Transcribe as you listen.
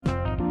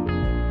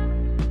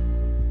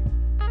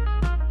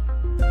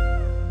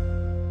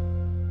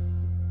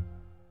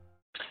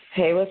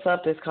Hey, what's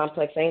up? This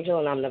Complex Angel,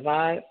 and I'm the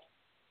Vibe.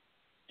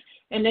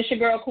 And this your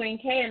girl Queen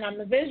K, and I'm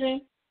the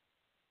Vision.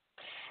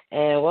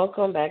 And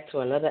welcome back to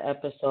another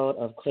episode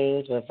of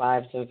Queens with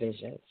Vibes and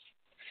Visions.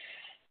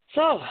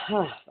 So,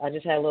 I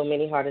just had a little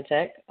mini heart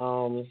attack.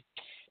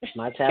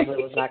 My tablet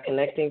was not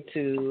connecting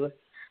to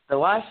the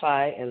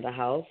Wi-Fi in the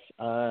house.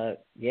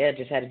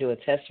 Just had to do a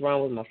test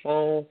run with my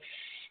phone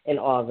and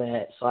all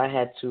that. So I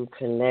had to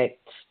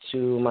connect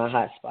to my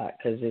hotspot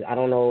because I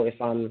don't know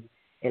if I'm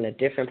in a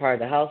different part of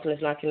the house and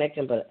it's not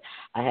connecting, but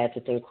I had to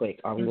think quick.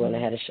 Are we going to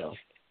have a show?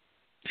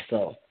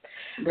 So,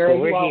 girl,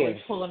 we're you here. always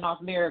pulling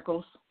off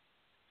miracles.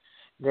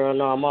 Girl,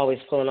 no, I'm always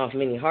pulling off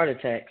mini heart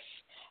attacks.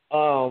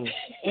 So,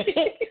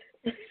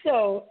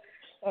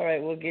 all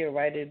right, we'll get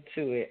right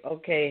into it.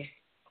 Okay,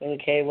 Queen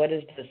K, what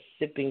is the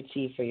sipping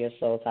tea for your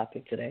soul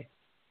topic today?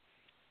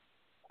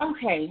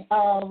 Okay,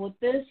 with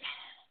this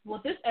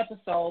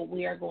episode,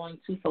 we are going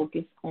to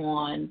focus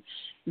on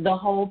the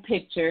whole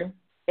picture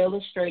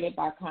illustrated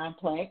by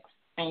Complex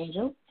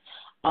Angel.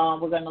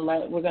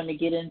 We're gonna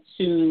get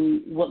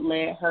into what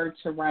led her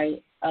to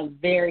write a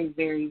very,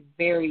 very,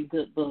 very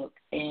good book.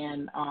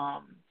 And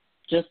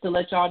just to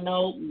let y'all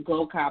know,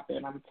 go cop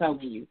it. I'm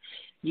telling you,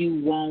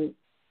 you won't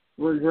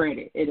regret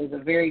it. It is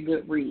a very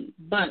good read.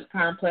 But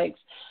Complex,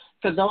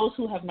 for those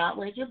who have not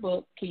read your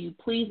book, can you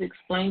please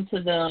explain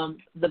to them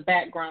the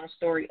background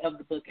story of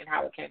the book and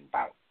how it came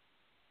about?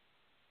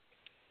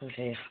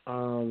 Okay.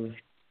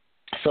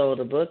 So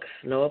the book,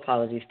 No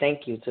Apologies.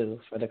 Thank you too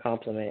for the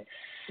compliment.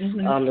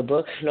 Mm-hmm. The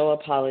book, No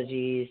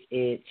Apologies,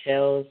 it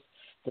tells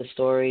the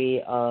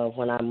story of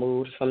when I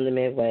moved from the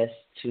Midwest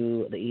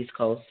to the East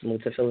Coast,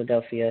 moved to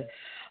Philadelphia,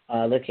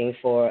 looking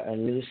for a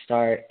new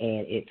start,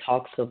 and it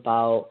talks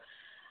about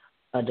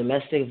a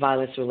domestic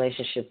violence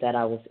relationship that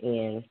I was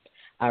in.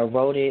 I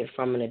wrote it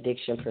from an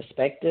addiction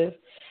perspective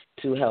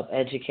to help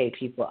educate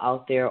people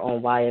out there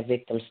on why a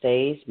victim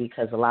stays,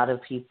 because a lot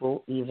of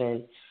people,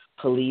 even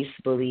police,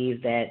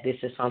 believe that this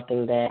is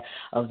something that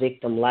a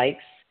victim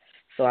likes.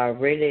 So I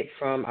wrote it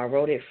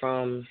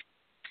from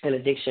an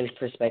addiction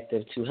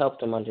perspective to help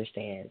them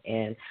understand.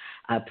 And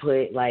I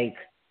put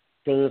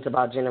things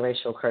about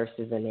generational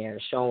curses in there,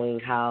 showing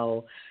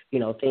how,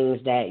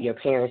 things that your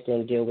parents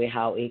didn't deal with,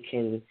 how it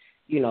can,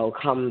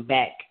 come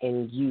back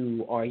in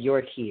you or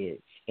your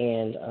kids.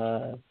 And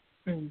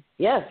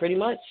pretty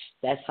much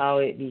that's how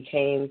it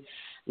became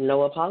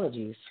No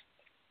Apologies.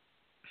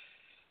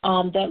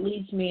 That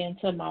leads me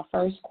into my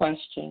first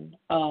question.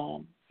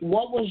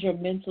 What was your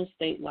mental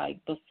state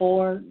like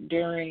before,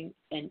 during,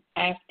 and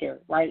after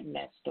writing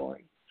that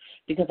story?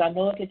 Because I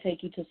know it could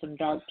take you to some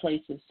dark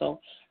places. So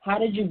how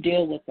did you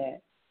deal with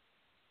that?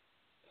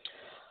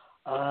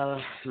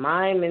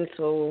 My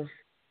mental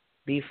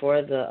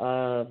before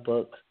the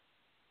book,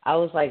 I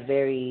was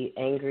very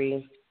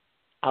angry.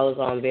 I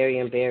was very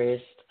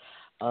embarrassed.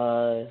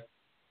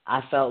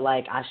 I felt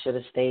like I should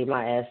have stayed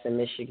my ass in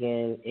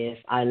Michigan if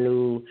I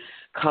knew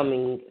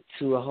coming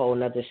to a whole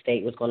nother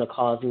state was going to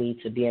cause me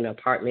to be in an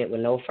apartment with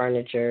no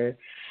furniture,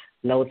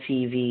 no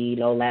TV,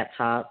 no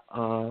laptop.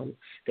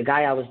 The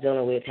guy I was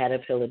dealing with had a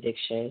pill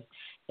addiction,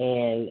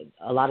 and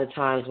a lot of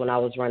times when I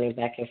was running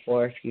back and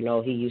forth, he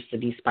used to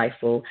be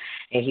spiteful,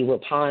 and he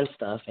would pawn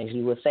stuff, and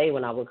he would say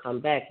when I would come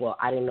back, well,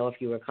 I didn't know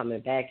if you were coming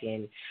back,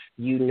 and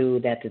you knew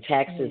that the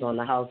taxes on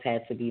the house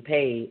had to be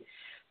paid.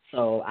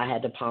 So I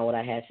had to pawn what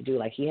I had to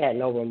do. He had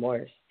no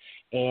remorse.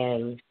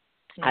 And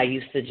I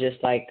used to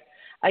just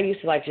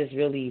just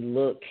really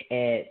look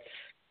at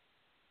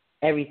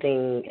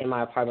everything in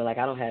my apartment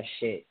I don't have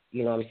shit.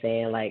 You know what I'm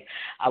saying?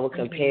 I would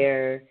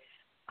compare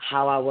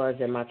how I was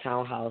in my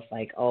townhouse.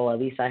 At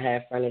least I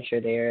had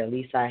furniture there. At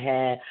least I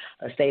had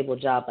a stable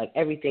job.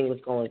 Everything was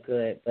going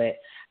good. But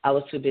I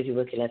was too busy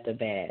looking at the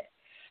bad.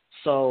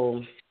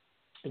 So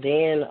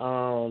then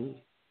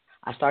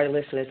I started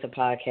listening to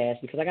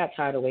podcasts because I got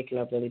tired of waking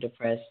up really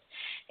depressed.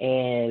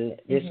 And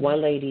this one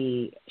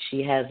lady,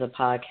 she has a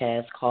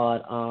podcast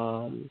called,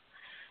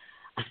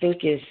 I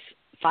think it's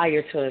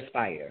Fire to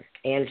Inspire.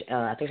 And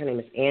I think her name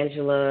is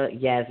Angela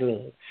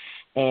Yasmin.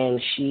 And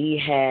she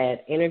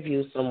had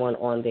interviewed someone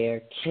on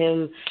there,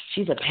 Kim.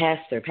 She's a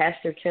pastor.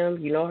 Pastor Kim,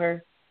 you know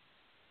her?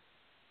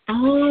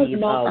 Oh, she's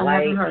no, I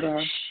white. haven't heard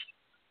her.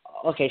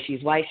 Okay,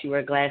 she's white, she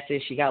wears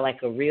glasses, she got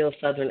a real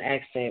Southern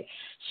accent.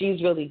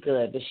 She's really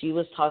good, but she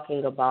was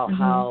talking about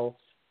how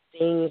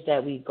things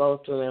that we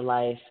go through in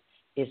life,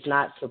 it's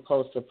not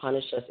supposed to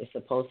punish us, it's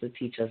supposed to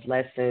teach us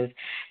lessons.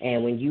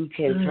 And when you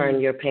can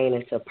turn your pain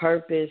into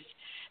purpose,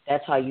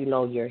 that's how you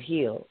know you're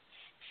healed.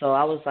 So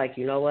I was like,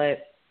 you know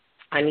what?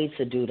 I need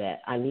to do that.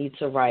 I need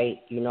to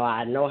write.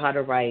 I know how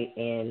to write,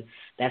 and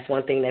that's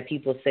one thing that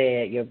people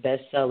said, your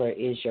bestseller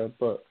is your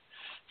book.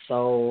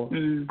 So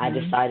I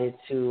decided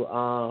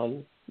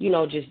to,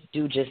 just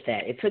do just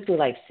that. It took me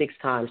 6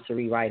 times to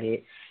rewrite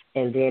it.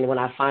 And then when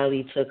I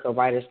finally took a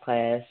writer's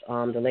class,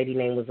 the lady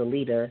name was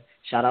Alita.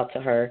 Shout out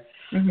to her.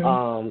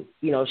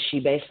 She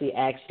basically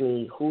asked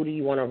me, who do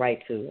you want to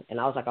write to? And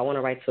I was like, I want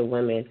to write to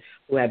women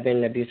who have been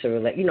in an abusive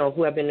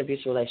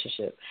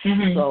relationship.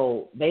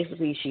 So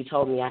basically she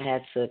told me I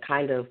had to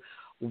kind of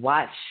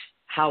watch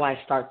how I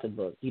start the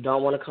book. You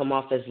don't want to come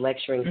off as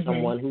lecturing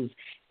someone who's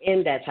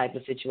in that type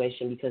of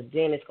situation, because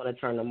then it's going to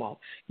turn them off.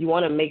 You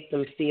want to make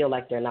them feel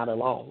like they're not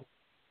alone.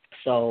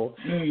 So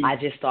I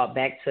just thought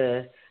back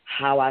to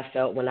how I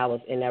felt when I was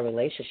in that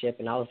relationship,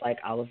 and I was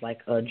like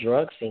a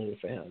drug fiend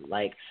for him.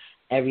 Like,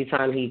 every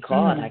time he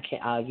called, I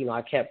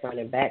kept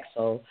running back.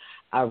 So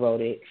I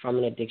wrote it from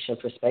an addiction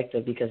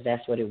perspective, because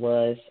that's what it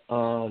was.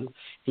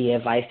 The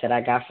advice that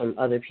I got from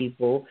other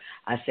people,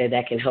 I said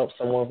that can help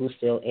someone who's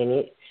still in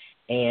it.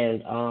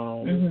 And,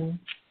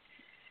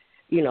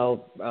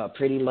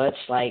 pretty much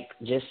like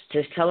just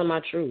telling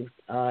my truth.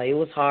 It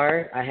was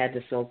hard. I had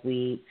to smoke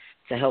weed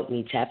to help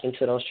me tap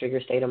into those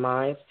trigger state of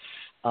minds.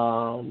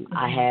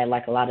 I had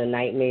like a lot of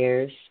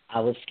nightmares. I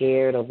was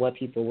scared of what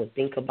people would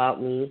think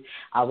about me.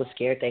 I was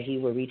scared that he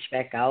would reach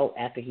back out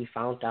after he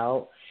found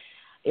out.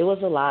 It was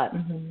a lot.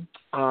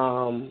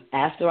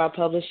 After I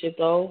published it,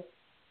 though,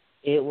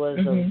 it was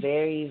a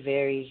very,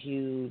 very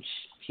huge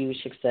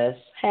success.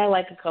 Had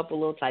like a couple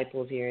little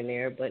typos here and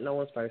there, but no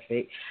one's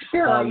perfect.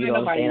 Sure, you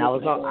know what I'm saying? I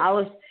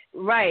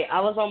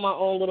was on my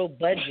own little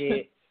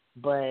budget,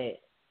 but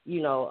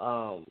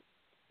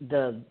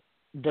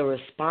the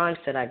response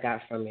that I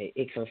got from it,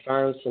 it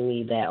confirmed to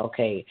me that,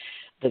 okay,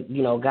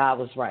 God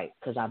was right,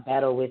 because I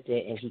battled with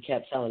it, and he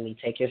kept telling me,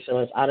 take your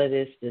feelings out of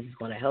this. This is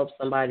going to help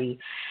somebody.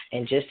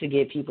 And just to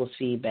get people's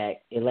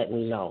feedback, it let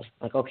me know,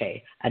 like,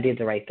 okay, I did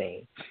the right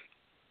thing.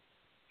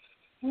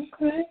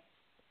 Okay.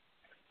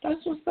 That's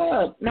what's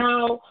up.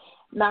 Now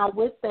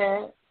with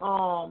that,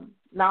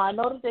 now I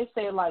know that they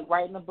say like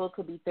writing a book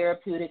could be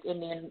therapeutic,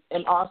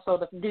 and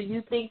also do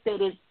you think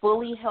that it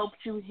fully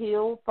helped you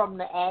heal from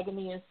the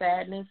agony and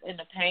sadness and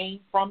the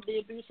pain from the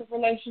abusive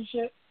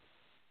relationship?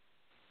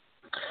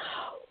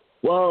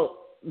 Well,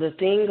 the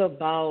thing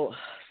about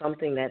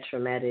something that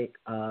traumatic,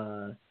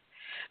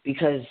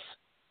 because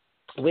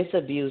with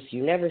abuse,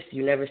 you never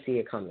see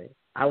it coming.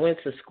 I went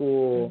to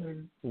school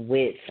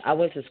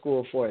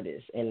for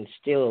this, and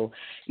still,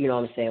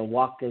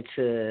 walked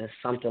into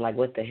something like,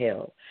 what the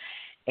hell?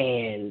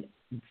 And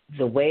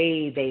the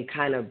way they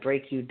kind of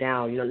break you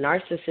down,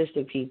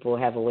 narcissistic people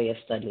have a way of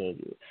studying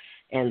you.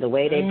 And the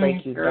way they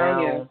break you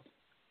down,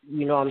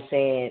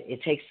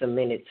 it takes a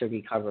minute to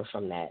recover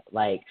from that.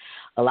 Like,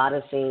 a lot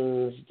of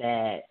things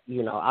that,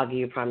 I'll give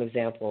you a prime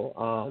example.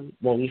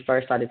 When we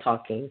first started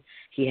talking,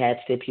 he had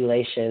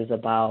stipulations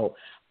about,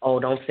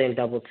 don't send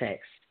double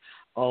text.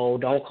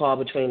 Don't call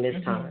between this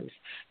times.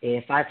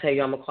 If I tell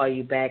you I'm going to call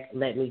you back,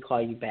 let me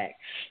call you back.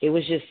 It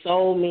was just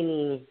so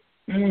many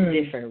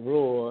different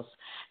rules.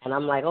 And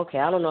I'm like, okay,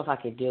 I don't know if I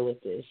could deal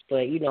with this.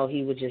 But,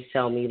 he would just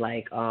tell me,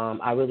 like,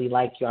 I really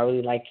like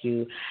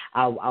you.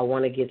 I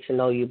want to get to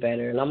know you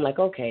better. And I'm like,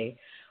 okay.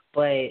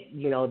 But,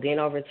 then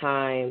over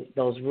time,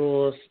 those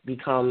rules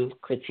become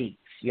critiques.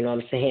 You know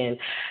what I'm saying?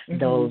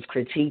 Those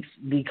critiques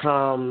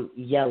become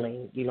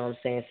yelling,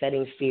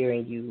 setting fear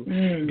in you,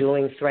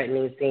 doing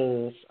threatening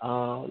things,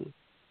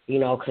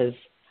 because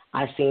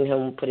I seen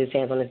him put his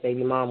hands on his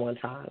baby mom one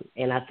time.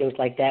 And I think,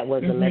 like, that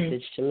was a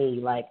message to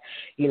me, like,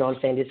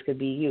 this could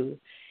be you.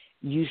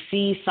 You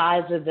see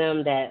sides of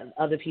them that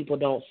other people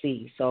don't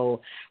see.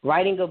 So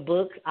writing a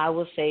book, I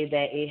will say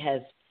that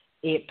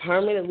it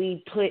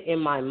permanently put in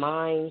my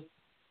mind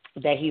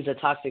that he's a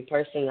toxic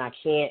person, and I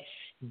can't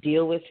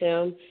deal with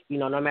him.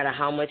 No matter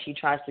how much he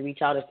tries to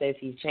reach out and says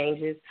he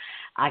changes,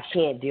 I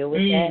can't deal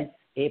with that.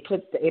 It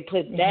put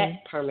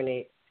that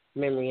permanent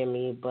memory in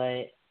me,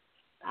 but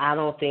I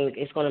don't think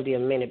it's going to be a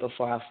minute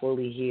before I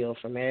fully heal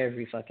from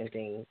every fucking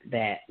thing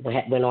that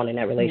went on in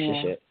that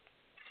relationship.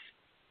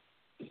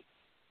 Yeah.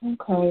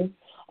 Okay.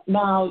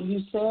 Now, you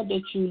said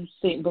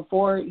that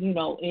before,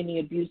 any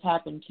abuse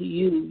happened to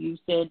you, you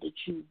said that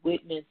you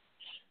witnessed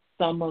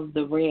some of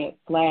the red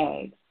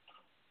flags.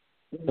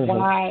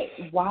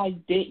 Why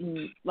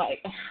didn't,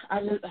 like, I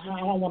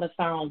don't want to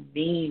sound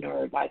mean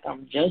or like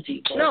I'm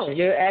judgy. But, no,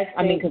 you're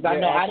asking. Because I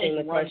know I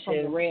didn't run question.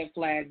 from the red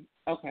flag.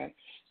 Okay.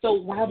 So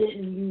why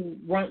didn't you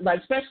run,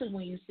 like, especially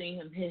when you see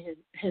him hit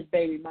his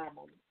baby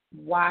mama?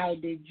 Why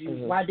didn't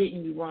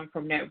you run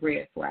from that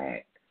red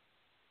flag?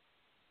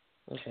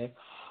 Okay.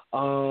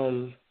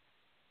 One,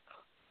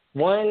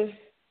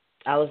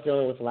 I was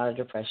dealing with a lot of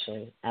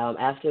depression.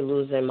 After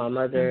losing my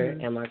mother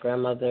and my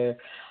grandmother,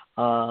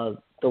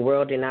 the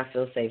world did not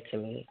feel safe to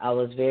me. I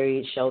was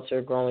very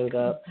sheltered growing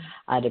up.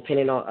 I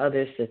depended on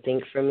others to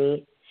think for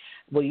me.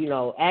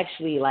 Well,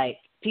 actually, like,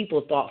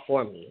 people thought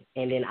for me,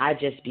 and then I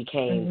just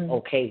became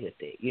okay with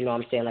it. You know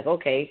what I'm saying? Like,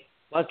 okay,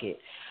 fuck it.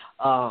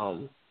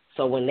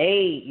 So when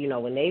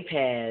they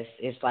passed,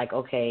 it's like,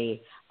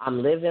 okay,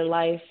 I'm living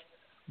life,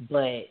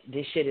 but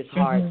this shit is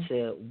hard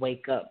to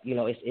wake up.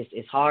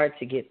 It's hard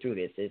to get through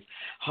this. It's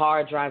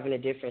hard driving to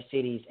different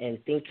cities and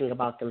thinking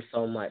about them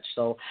so much.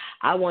 So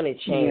I wanted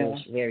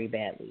change very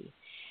badly.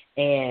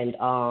 And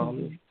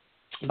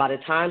by the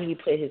time he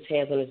put his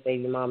hands on his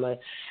baby mama,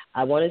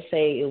 I want to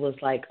say it was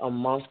like a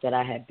month that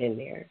I had been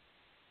there.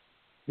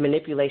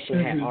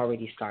 Manipulation had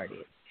already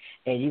started.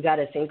 And you got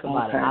to think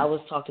about it. I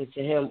was talking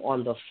to him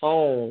on the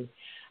phone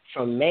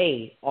from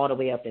May all the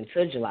way up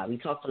until July. We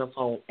talked on the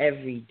phone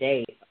every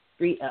day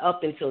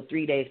up until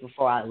 3 days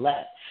before I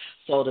left.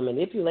 So the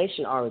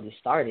manipulation already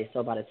started.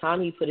 So by the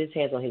time he put his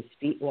hands on his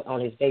feet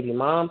on his baby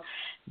mom,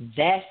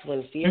 that's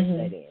when fear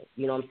set in.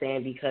 You know what I'm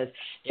saying? Because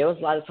there was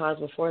a lot of times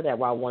before that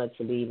where I wanted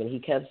to leave, and he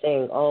kept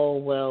saying, "Oh,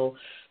 well,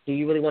 do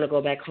you really want to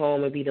go back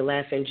home and be the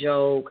laughing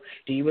joke?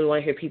 Do you really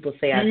want to hear people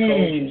say I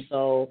told you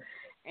so?"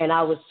 And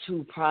I was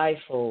too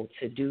prideful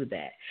to do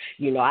that.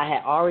 You know, I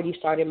had already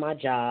started my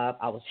job.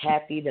 I was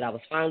happy that I was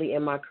finally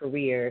in my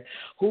career.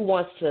 Who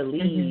wants to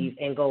leave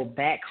and go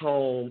back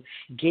home,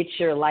 get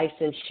your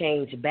license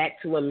changed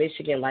back to a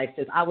Michigan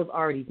license? I was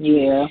already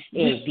in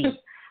deep.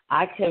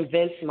 I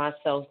convinced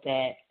myself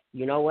that,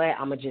 you know what,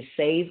 I'm going to just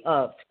save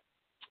up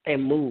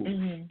and move.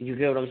 You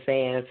get what I'm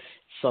saying?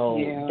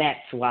 So that's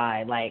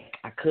why, like,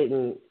 I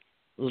couldn't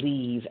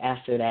leave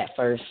after that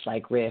first,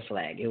 like, red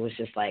flag. It was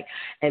just like,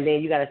 and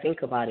then you got to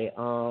think about it.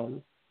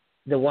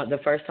 The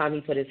first time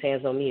he put his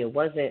hands on me, it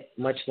wasn't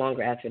much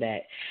longer after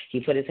that. He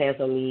put his hands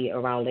on me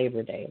around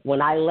Labor Day.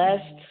 When I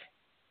left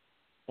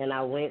and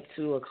I went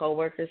to a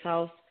coworker's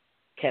house,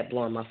 kept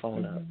blowing my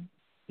phone up.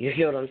 You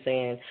hear what I'm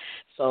saying?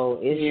 So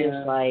it's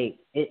just like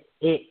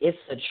it's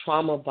a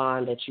trauma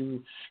bond that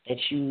you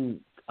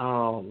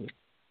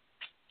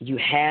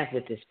have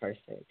with this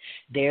person.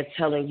 They're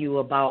telling you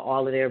about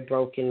all of their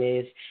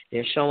brokenness.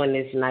 They're showing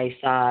this nice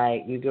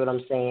side. You get what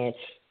I'm saying?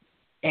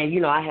 And, you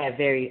know, I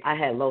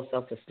had low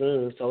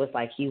self-esteem, so it's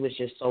like he was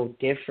just so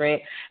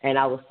different, and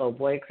I was so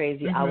boy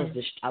crazy. I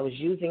was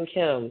using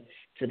him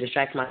to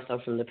distract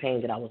myself from the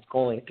pain that I was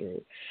going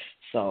through.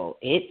 So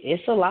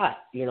it's a lot,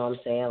 you know what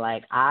I'm saying?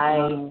 Like,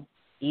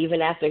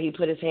 even after he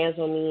put his hands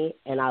on me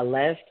and I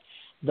left,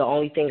 the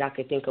only thing I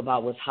could think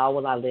about was how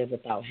will I live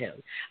without him?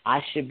 I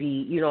should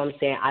be, you know what I'm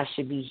saying, I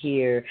should be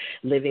here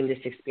living this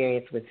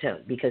experience with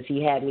him because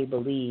he had me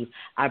believe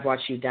I brought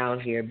you down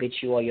here, bitch,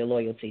 you owe your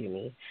loyalty to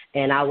me.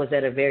 And I was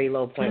at a very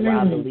low point where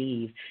I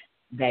believe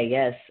that,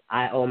 yes,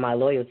 I owe my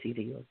loyalty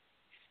to you.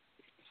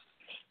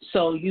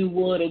 So you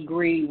would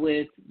agree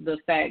with the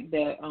fact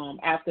that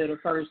after the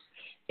first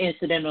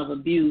incident of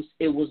abuse,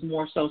 it was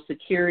more so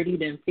security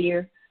than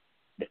fear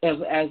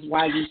as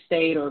why you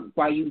stayed or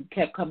why you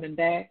kept coming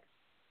back?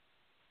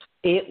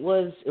 It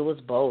was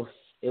both.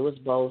 It was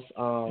both.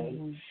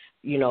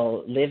 You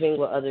know, living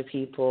with other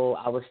people,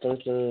 I was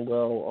thinking,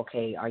 well,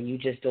 okay, are you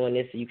just doing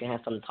this so you can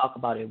have something to talk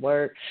about at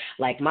work?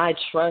 Like, my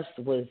trust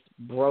was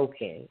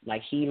broken.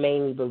 Like, he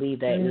made me believe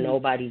that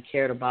nobody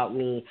cared about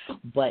me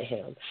but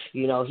him.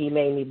 You know, he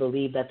made me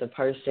believe that the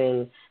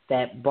person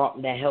that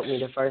helped me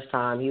the first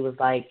time, he was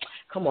like,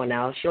 come on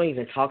now, she don't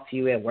even talk to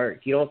you at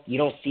work. You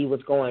don't see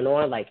what's going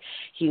on. Like,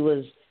 he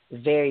was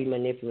very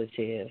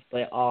manipulative.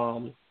 But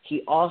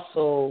he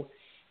also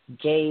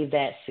gave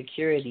that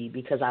security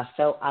because I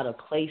felt out of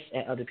place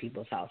at other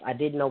people's house. I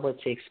didn't know what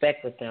to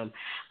expect with them.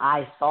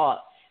 I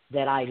thought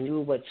that I knew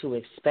what to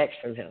expect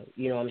from him.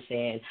 You know what I'm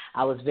saying?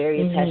 I was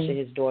very attached to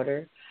his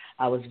daughter.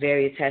 I was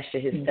very attached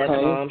to his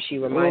stepmom. She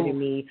reminded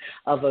me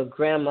of a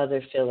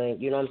grandmother feeling.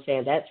 You know what I'm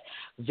saying? That's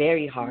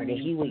very hard. And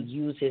he would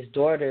use his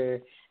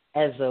daughter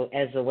as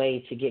a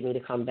way to get me to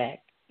come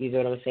back. You know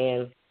what I'm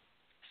saying?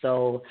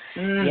 So,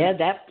 yeah,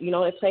 that, you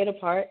know, it played a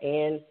part.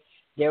 And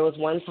there was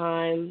one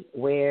time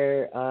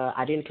where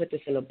I didn't put this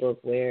in the book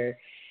where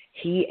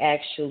he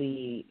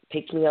actually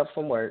picked me up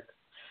from work.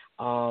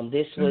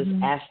 This was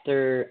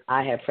after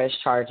I had pressed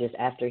charges,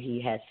 after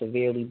he had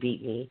severely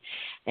beat me.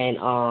 And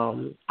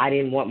I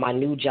didn't want my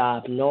new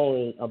job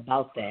knowing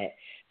about that.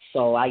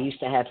 So I used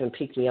to have him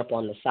pick me up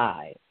on the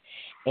side.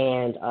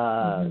 And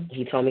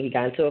he told me he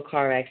got into a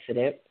car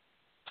accident.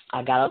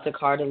 I got out the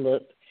car to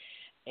look.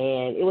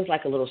 And it was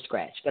like a little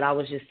scratch, but I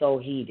was just so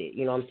heated,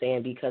 you know what I'm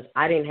saying, because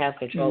I didn't have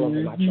control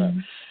over my truck.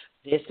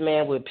 This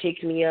man would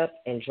pick me up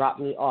and drop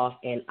me off,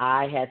 and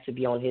I had to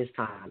be on his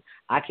time.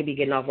 I could be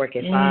getting off work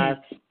at 5.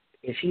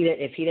 If he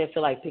didn't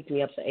feel like picking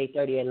me up to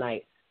 8:30 at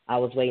night, I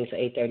was waiting till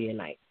 8:30 at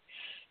night.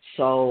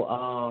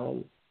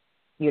 So,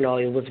 you know,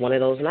 it was one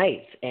of those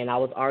nights, and I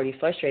was already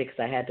frustrated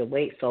because I had to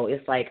wait. So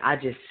it's like I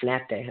just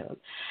snapped at him.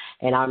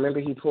 And I remember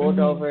he pulled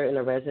over on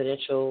a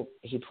residential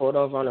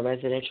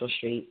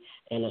street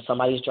in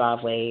somebody's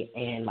driveway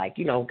and, like,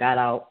 you know, got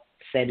out,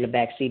 sat in the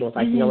back seat and was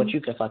like, you know what, you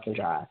can fucking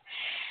drive.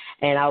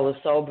 And I was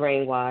so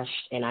brainwashed,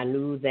 and I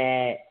knew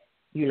that,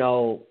 you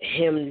know,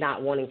 him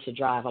not wanting to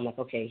drive, I'm like,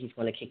 okay, he's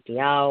going to kick me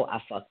out.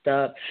 I fucked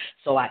up.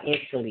 So I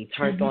instantly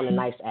turned on a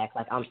nice act.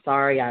 Like, I'm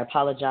sorry. I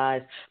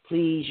apologize.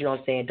 Please, you know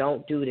what I'm saying,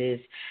 don't do this.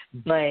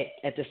 But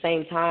at the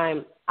same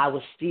time, I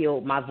was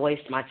still, my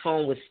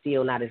tone was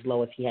still not as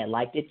low as he had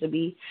liked it to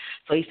be.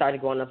 So he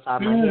started going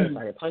upside my head and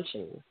started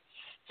punching me.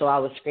 So I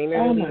was screaming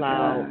really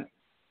loud. God.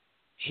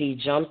 He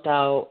jumped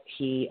out.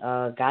 He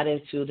got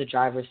into the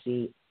driver's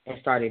seat and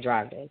started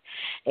driving.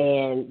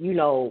 And, you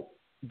know,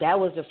 that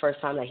was the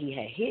first time that he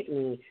had hit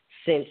me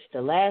since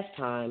the last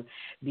time,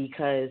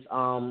 because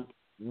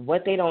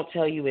what they don't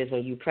tell you is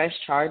when you press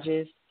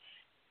charges,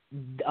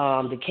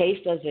 the case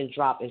doesn't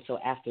drop until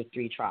after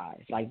 3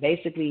 tries. Like,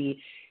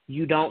 basically,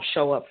 you don't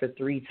show up for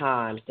 3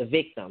 times, the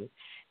victim.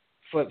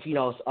 for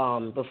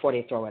before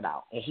they throw it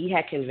out. And he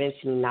had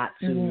convinced me not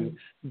to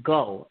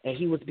go. And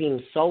he was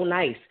being so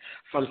nice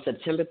from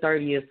September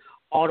 30th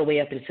all the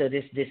way up until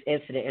this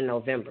incident in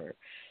November.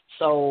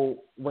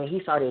 So when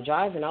he started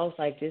driving, I was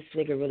like, this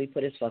nigga really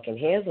put his fucking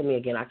hands on me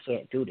again. I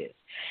can't do this.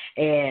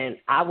 And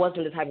I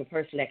wasn't the type of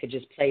person that could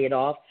just play it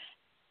off.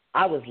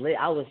 I was lit.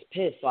 I was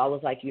pissed. So I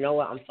was like, you know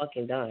what? I'm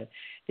fucking done.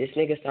 This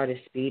nigga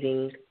started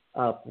speeding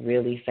up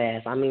really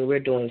fast. I mean, we're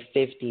doing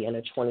 50 and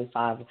a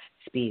 25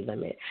 speed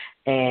limit.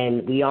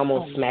 And we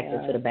almost smacked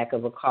into the back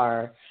of a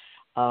car.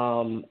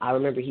 I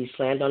remember he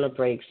slammed on the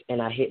brakes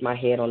and I hit my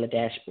head on the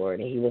dashboard.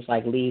 And he was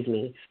like, leave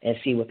me and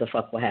see what the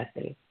fuck will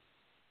happen.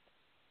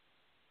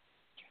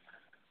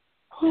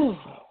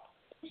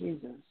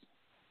 Jesus.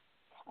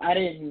 I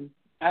didn't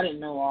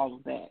know all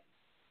of that.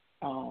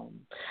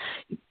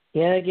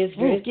 Yeah, it gets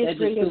pretty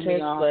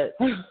intense, but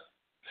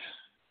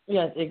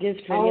yes, it gets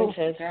pretty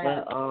intense.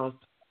 God.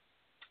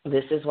 But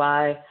this is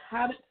why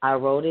I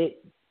wrote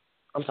it.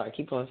 I'm sorry,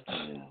 keep going.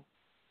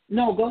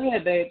 No, go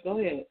ahead, babe. Go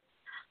ahead.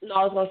 No,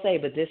 I was gonna say,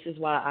 but this is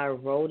why I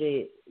wrote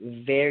it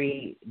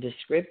very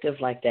descriptive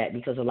like that,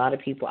 because a lot of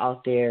people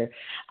out there.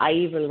 I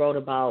even wrote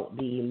about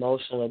the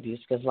emotional abuse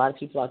because a lot of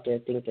people out there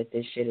think that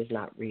this shit is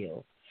not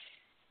real.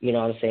 You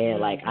know what I'm saying?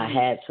 Like I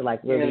had to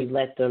really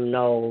let them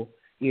know,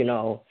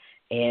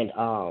 and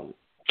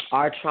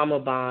our trauma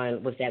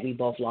bond was that we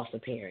both lost a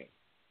parent.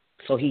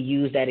 So he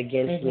used that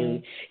against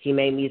me. He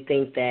made me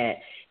think that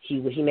he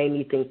made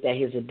me think that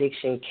his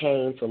addiction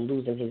came from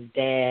losing his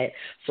dad.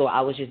 So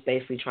I was just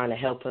basically trying to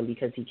help him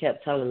because he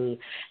kept telling me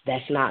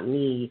that's not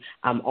me.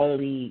 I'm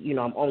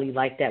only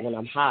like that when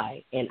I'm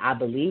high. And I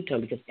believed him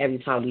because every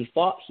time we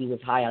fought, he was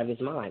high out of his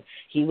mind.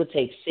 He would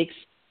take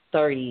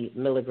 630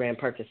 milligram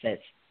Percocets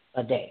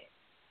a day.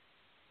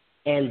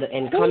 And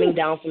coming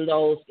down from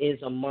those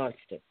is a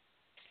monster.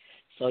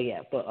 So yeah,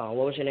 but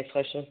what was your next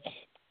question?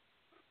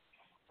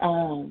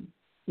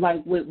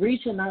 Like with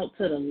reaching out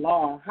to the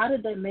law, how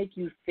did they make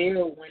you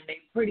feel when they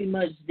pretty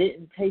much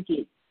didn't take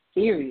it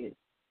serious?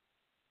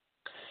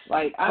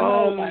 Like I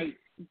know, like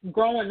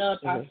growing up,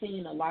 I've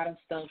seen a lot of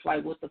stuff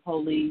like with the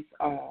police.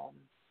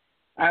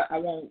 I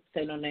won't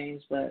say no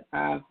names, but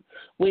I've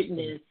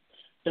witnessed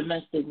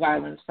domestic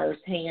violence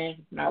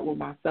firsthand, not with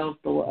myself,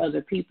 but with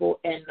other people.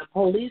 And the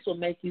police will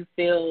make you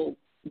feel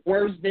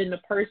worse than the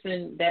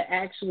person that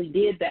actually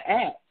did the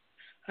act.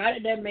 How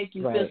did that make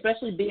you feel,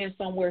 especially being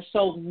somewhere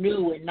so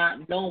new and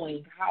not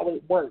knowing how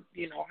it worked?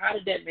 How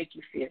did that make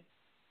you feel?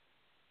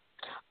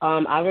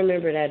 I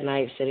remember that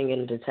night sitting in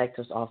the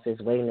detective's office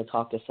waiting to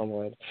talk to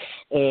someone.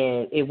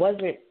 And it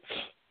wasn't,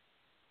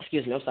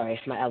 excuse me, I'm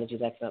sorry, my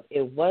allergies acting up.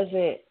 It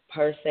wasn't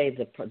per se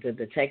the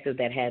detective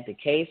that had the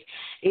case.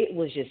 It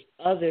was just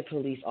other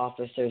police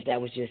officers that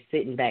was just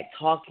sitting back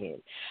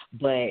talking.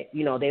 But,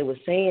 they were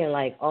saying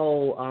like,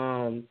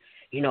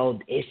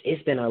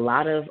 it's been a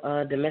lot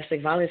of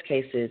domestic violence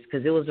cases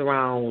because it was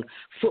around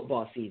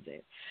football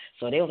season.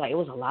 So they was like, it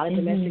was a lot of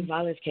domestic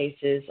violence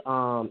cases.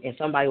 And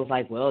somebody was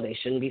like, well, they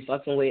shouldn't be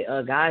fucking with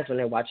guys when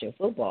they're watching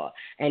football.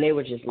 And they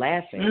were just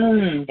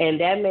laughing. And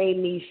that made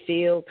me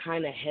feel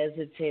kind of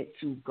hesitant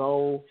to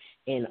go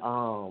and,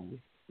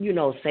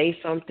 say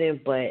something.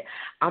 But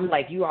I'm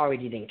like, you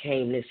already done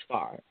came this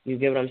far. You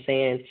get what I'm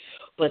saying?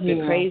 But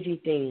the crazy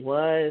thing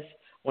was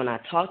when I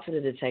talked to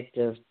the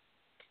detective,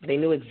 they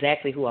knew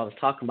exactly who I was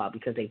talking about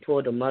because they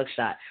pulled a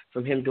mugshot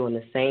from him doing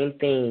the same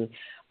thing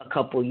a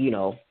couple,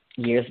 years.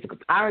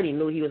 I already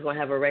knew he was going to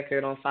have a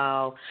record on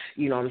file.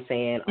 You know what I'm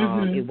saying?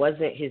 It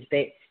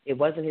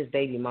wasn't his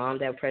baby mom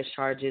that pressed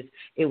charges.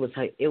 It was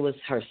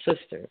her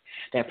sister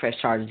that pressed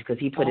charges because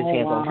he put his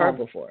hands on her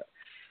before.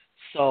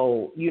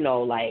 So,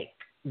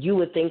 you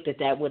would think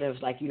that would have,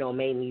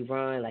 made me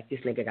run, like, this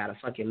nigga got a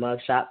fucking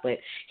mugshot. But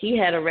he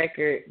had a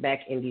record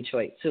back in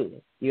Detroit,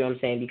 too. You know what I'm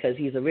saying? Because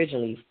he's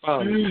originally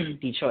from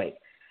Detroit.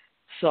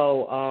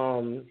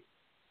 So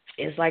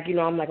it's like,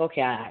 I'm like,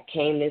 okay, I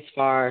came this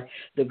far.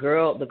 The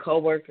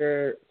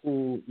coworker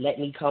who let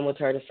me come with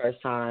her the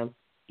first time,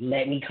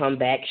 let me come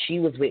back. She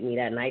was with me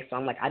that night. So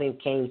I'm like, I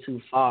didn't came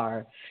too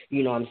far,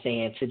 you know what I'm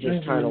saying, to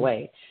just turn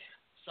away.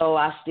 So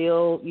I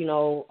still,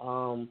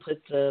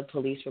 put the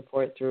police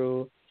report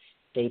through.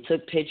 They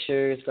took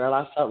pictures. Girl,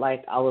 I felt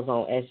like I was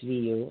on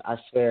SVU. I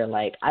swear,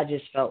 I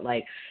just felt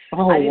like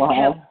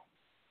kept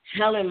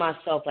telling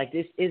myself,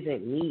 this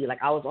isn't me.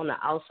 I was on the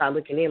outside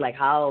looking in,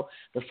 how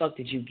the fuck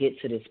did you get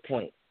to this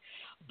point?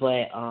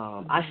 But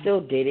I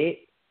still did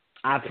it.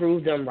 I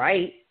proved them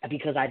right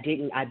because I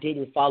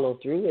didn't follow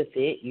through with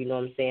it. You know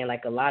what I'm saying?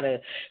 A lot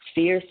of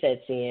fear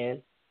sets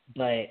in,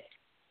 but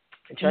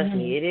trust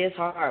me, it is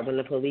hard when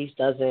the police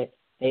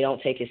they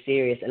don't take it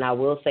serious. And I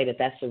will say that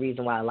that's the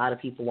reason why a lot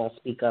of people won't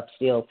speak up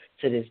still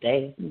to this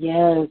day.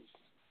 Yes,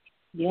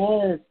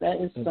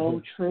 that is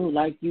so true.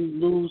 You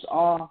lose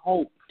all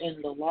hope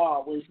in the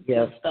law when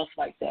stuff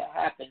like that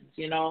happens,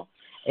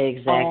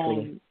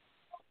 Exactly.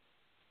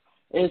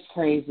 It's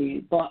crazy.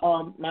 But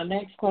my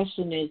next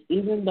question is,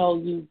 even though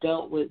you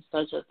dealt with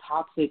such a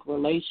toxic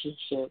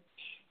relationship,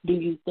 do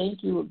you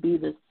think you would be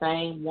the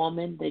same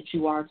woman that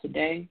you are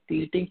today? Do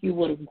you think you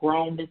would have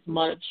grown this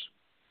much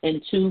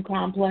into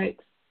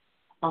Complex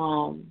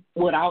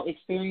without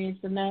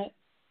experiencing that?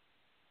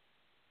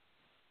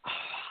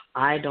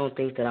 I don't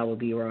think that I would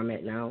be where I'm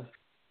at now.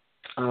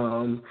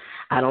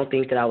 I don't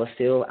think that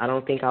I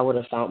don't think I would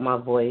have found my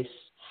voice.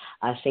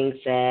 I think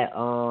that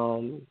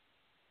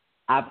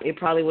it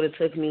probably would have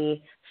took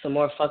me some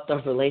more fucked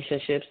up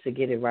relationships to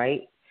get it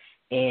right.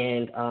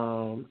 And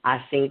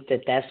I think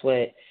that that's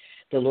what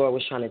the Lord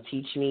was trying to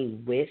teach me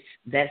with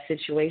that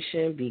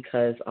situation,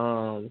 because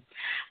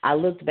I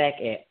looked back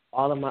at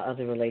all of my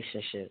other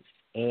relationships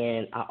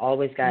and I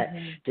always got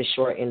the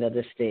short end of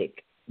the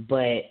stick.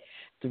 But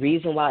the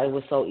reason why it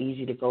was so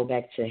easy to go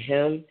back to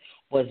him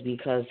was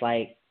because,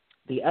 like,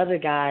 the other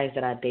guys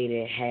that I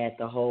dated had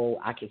the whole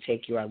I can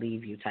take you or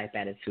leave you type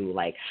attitude.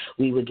 Like,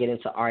 we would get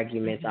into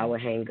arguments, I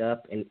would hang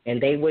up,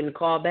 and they wouldn't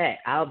call back.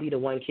 I'll be the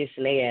one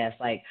kissing their ass.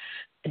 Like,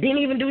 I didn't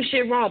even do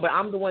shit wrong, but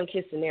I'm the one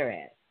kissing their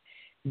ass.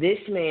 This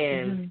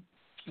man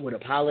would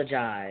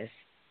apologize,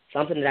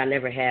 something that I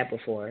never had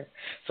before.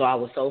 So I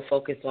was so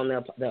focused on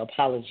the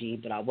apology,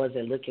 but I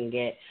wasn't looking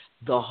at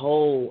the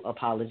whole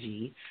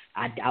apology.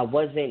 I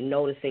wasn't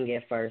noticing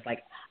at first.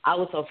 Like, I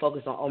was so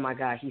focused on, oh, my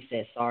God, he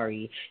said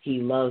sorry. He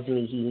loves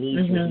me. He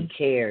needs me. He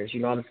cares.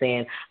 You know what I'm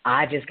saying?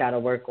 I just got to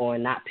work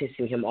on not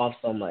pissing him off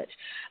so much.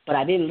 But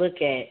I didn't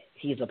look at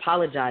he's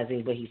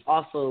apologizing, but he's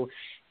also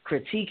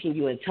critiquing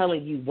you and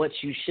telling you what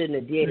you shouldn't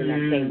have did in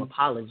that same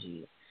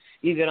apology.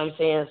 You get what I'm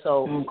saying?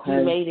 So he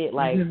made it,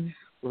 like,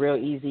 real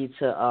easy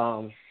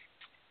to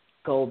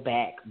go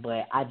back.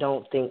 But I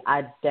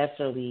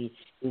definitely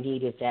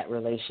needed that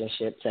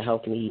relationship to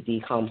help me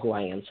become who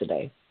I am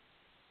today.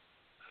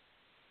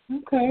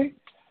 Okay.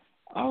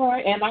 All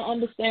right. And I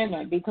understand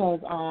that because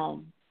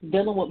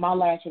dealing with my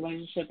last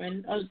relationship,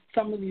 and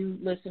some of you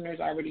listeners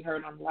already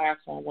heard on the last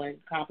one when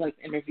Complex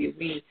interviewed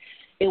me,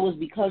 it was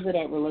because of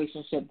that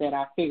relationship that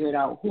I figured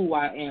out who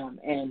I am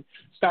and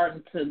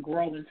starting to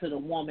grow into the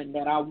woman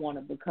that I want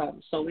to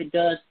become. So it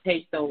does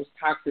take those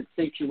toxic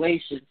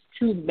situations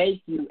to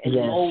make you and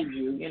mold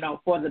you, you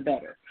know, for the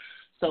better.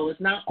 So it's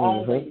not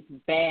always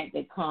bad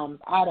that comes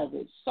out of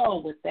it.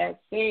 So with that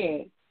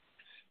said,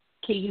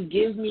 can you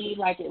give me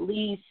like at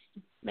least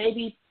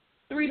maybe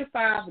 3 to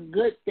 5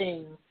 good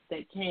things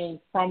that came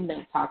from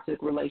that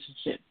toxic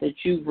relationship that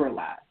you've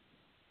realized?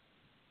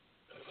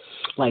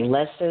 Like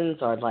lessons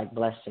or like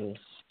blessings?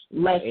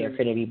 Lessons. Or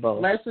could it be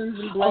both? Lessons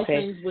and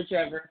blessings,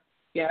 whichever.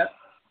 Yeah.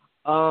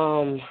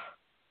 A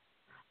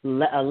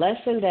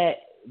lesson that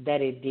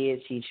it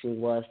did teach me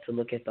was to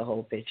look at the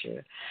whole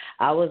picture.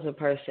 I was a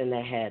person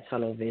that had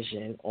tunnel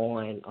vision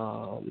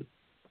on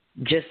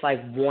just like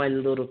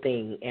one little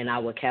thing, and I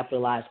would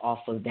capitalize off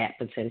of that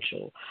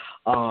potential.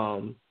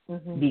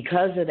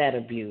 Because of that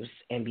abuse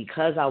and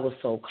because I was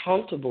so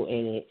comfortable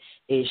in it,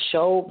 it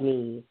showed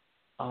me,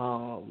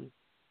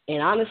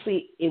 and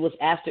honestly,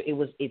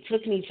 it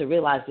took me to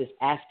realize this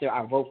after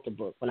I wrote the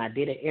book. When I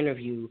did an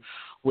interview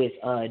with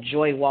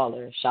Joy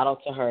Waller, shout out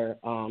to her.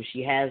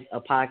 She has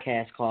a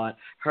podcast called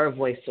Her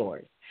Voice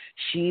Soars.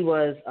 She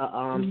was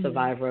a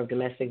survivor of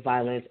domestic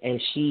violence,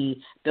 and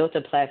she built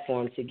a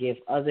platform to give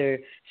other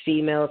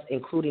females,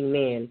 including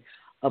men,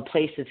 a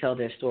place to tell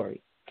their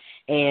story.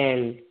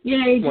 And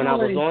when I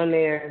was on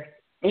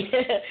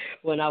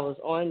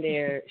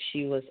there,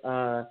 she was,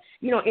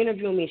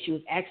 interviewing me. She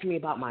was asking me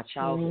about my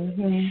childhood.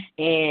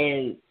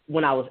 And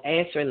when I was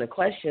answering the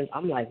questions,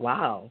 I'm like,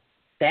 wow,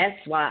 that's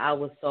why I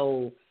was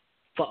so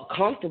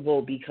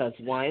comfortable, because,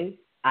 one,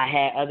 I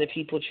had other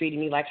people treating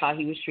me like how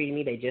he was treating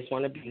me. They just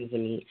weren't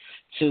abusing me.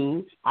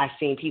 2, I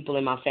seen people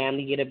in my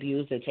family get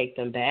abused and take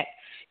them back.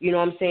 You know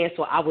what I'm saying?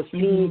 So I was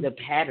seeing the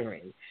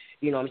pattern.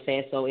 You know what I'm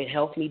saying? So it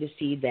helped me to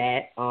see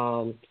that.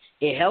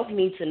 It helped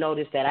me to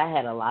notice that I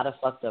had a lot of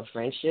fucked up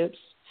friendships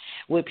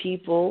with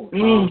people.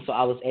 So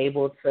I was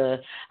able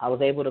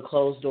to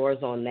close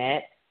doors on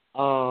that.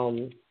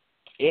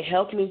 It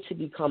helped me to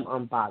become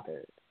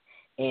unbothered.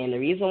 And the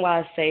reason why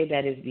I say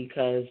that is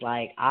because,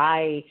 like,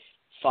 I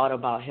thought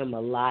about him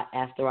a lot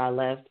after I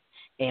left,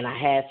 and I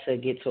had to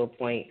get to a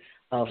point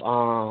of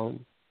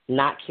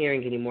not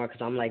caring anymore,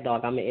 because I'm like,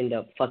 dog, I'm going to end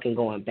up fucking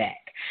going back.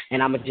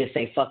 And I'm going to just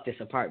say, fuck this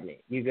apartment.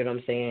 You get what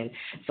I'm saying?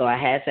 So I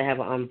had to have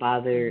an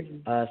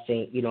unbothered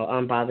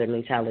unbothered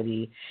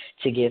mentality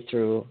to get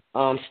through.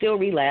 Still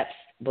relapse,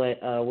 but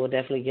we'll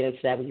definitely get into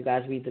that when you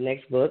guys read the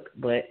next book.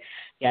 But,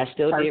 yeah, I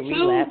still did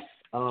relapse.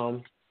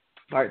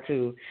 Part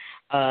 2.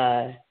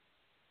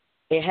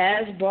 It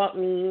has brought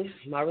me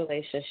my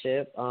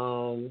relationship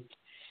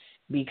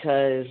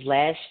because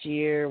last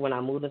year when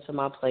I moved into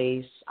my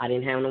place, I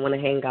didn't have no one to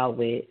hang out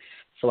with,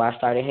 so I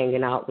started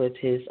hanging out with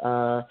his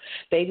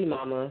baby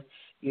mama.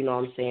 You know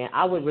what I'm saying?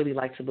 I would really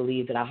like to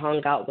believe that I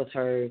hung out with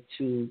her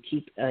to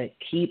keep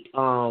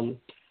an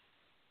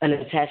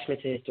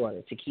attachment to his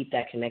daughter, to keep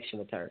that connection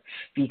with her,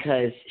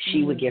 because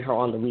she would get her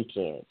on the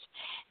weekends.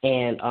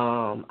 And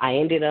I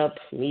ended up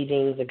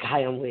meeting the guy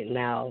I'm with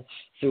now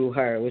through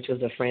her, which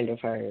was a friend of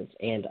hers.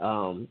 And,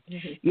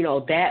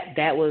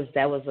 that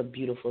was a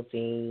beautiful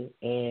thing.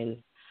 And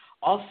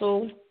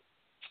also,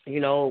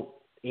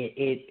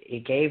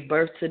 it gave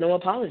birth to No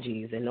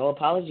Apologies, and No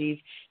Apologies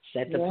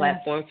set the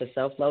platform for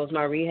Self Love is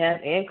My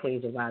Rehab and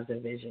Queens of Vibes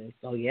and Vision.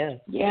 So yeah.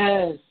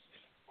 Yes.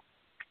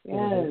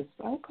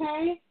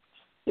 Okay.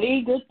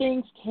 See, good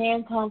things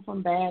can come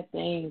from bad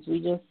things.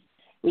 We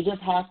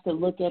just have to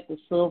look at the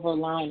silver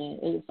lining.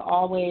 There's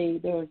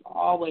always a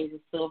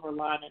silver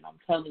lining. I'm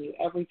telling you,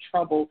 every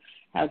trouble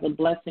has a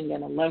blessing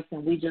and a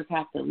lesson. We just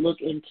have to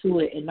look into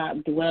it and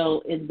not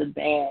dwell in the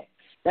bad.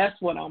 That's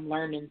what I'm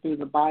learning through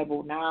the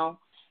Bible now.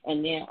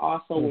 And then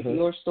also with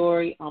your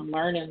story, I'm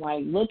learning,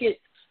 like,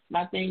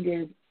 my thing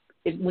is,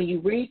 when you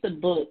read the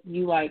book,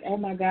 you like, oh,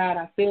 my God,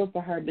 I feel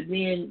for her. But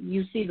then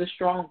you see the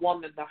strong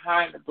woman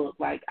behind the book.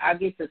 Like, I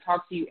get to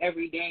talk to you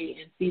every day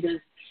and see this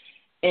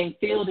and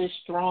feel this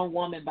strong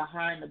woman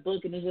behind the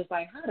book. And it's just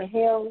like, how the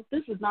hell?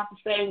 This is not the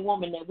same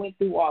woman that went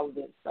through all of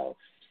this. So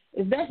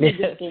it's definitely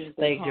good things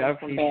that come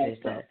from bad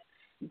stuff.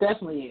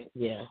 Definitely is.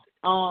 Yeah.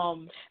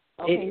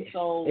 Okay, I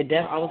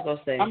was going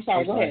to say. I'm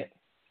sorry, go ahead.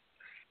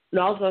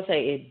 No, I was going to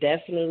say it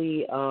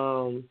definitely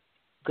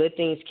good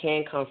things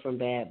can come from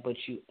bad, but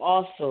you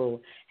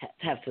also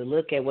have to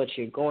look at what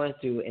you're going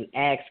through and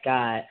ask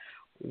God,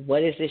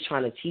 what is this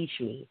trying to teach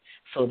me?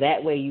 So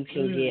that way you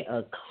can get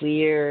a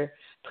clear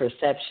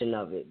perception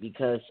of it.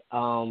 Because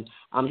I'm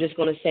just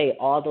going to say,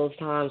 all those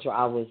times where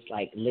I was,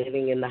 like,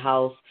 living in the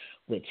house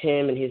with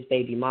Tim and his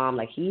baby mom,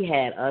 like, he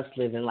had us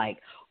living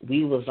like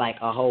we was like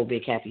a whole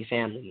big happy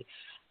family.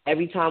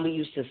 Every time we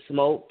used to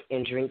smoke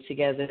and drink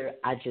together,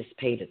 I just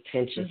paid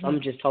attention. Someone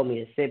just told me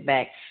to sit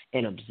back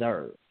and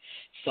observe.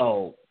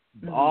 So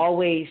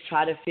always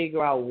try to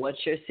figure out what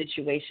your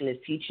situation is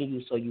teaching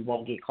you so you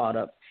won't get caught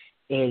up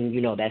in,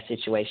 that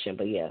situation.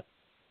 But, yeah.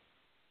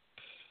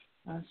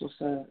 That's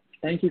what's up.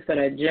 Thank you for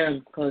that,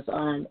 Jim, because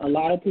a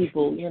lot of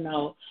people,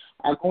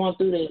 are going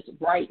through this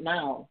right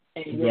now,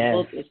 and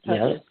your book is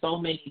touching so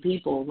many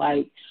people.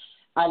 Like,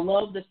 I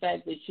love the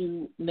fact that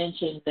you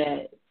mentioned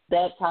that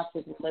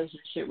toxic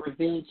relationship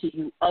revealed to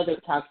you other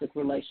toxic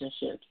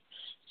relationships.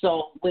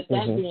 So with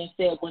that being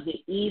said, was it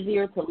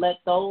easier to let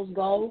those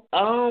go?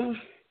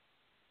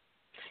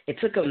 It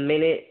took a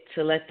minute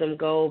to let them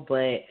go,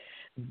 but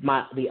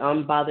the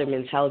unbothered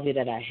mentality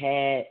that I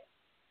had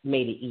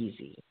made it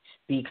easy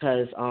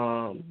because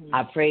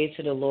I prayed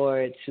to the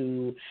Lord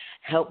to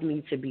help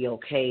me to be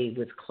okay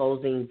with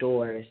closing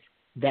doors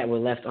that were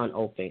left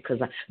unopened, because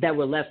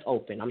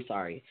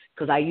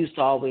I used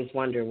to always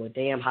wonder, well,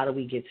 damn, how do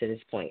we get to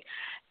this point?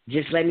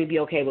 Just let me be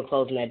okay with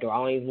closing that door. I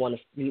don't even want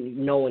to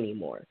know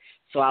anymore.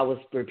 So I was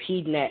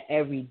repeating that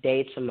every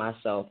day to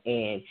myself,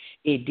 and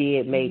it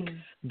did make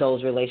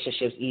those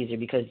relationships easier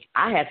because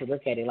I had to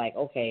look at it like,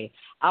 okay,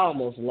 I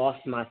almost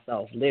lost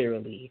myself,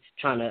 literally,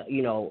 trying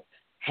to,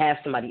 have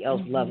somebody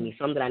else love me,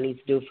 something I need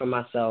to do for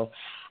myself.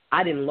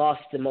 I didn't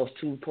lost the most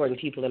two important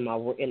people in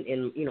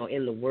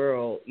in the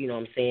world, you know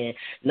what I'm saying?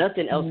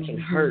 Nothing else can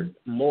hurt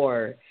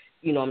more,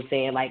 you know what I'm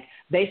saying? Like,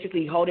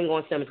 basically holding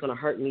on to them is going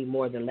to hurt me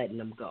more than letting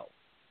them go.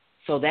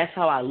 So that's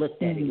how I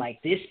looked at it.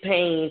 Like, this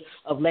pain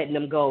of letting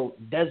them go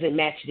doesn't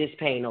match this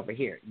pain over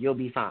here. You'll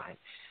be fine.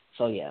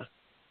 So, yeah.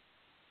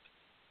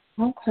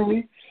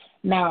 Okay.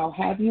 Now,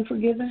 have you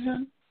forgiven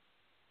him?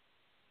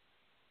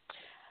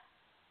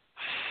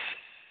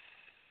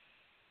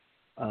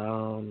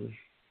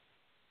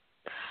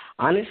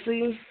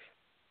 Honestly,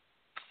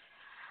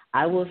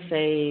 I will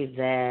say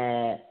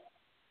that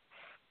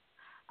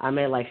I'm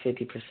at like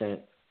 50%.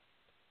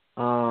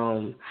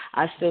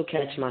 I still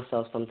catch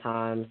myself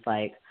sometimes,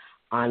 like,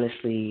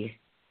 honestly,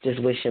 just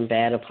wishing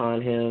bad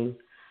upon him,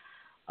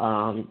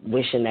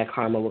 wishing that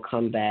karma would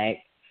come back,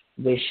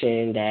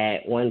 wishing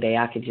that one day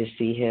I could just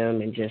see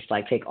him and just,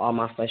 like, take all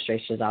my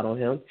frustrations out on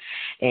him.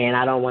 And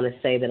I don't want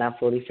to say that I've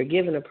fully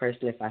forgiven a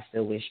person if I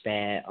still wish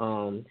bad.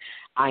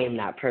 I am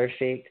not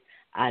perfect.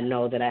 I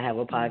know that I have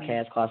a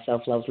podcast called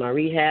Self Love is My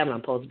Rehab, and I'm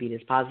supposed to be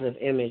this positive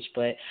image,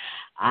 but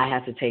I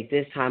have to take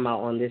this time out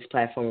on this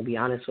platform and be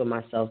honest with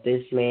myself.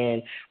 This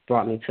man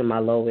brought me to my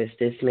lowest.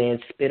 This man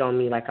spit on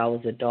me like I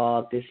was a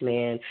dog. This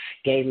man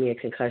gave me a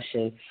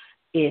concussion.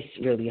 It's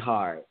really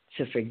hard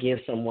to forgive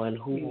someone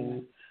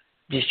who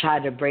just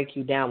tried to break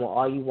you down when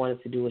all you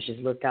wanted to do was just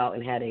look out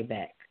and have their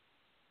back.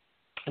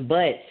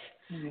 But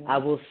I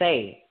will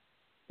say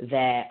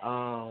that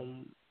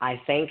I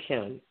thank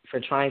him for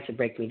trying to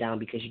break me down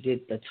because you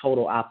did the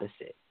total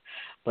opposite.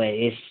 But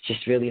it's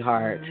just really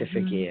hard to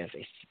forgive.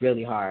 It's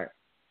really hard.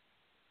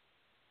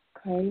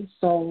 Okay,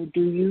 so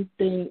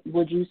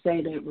would you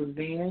say that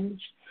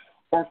revenge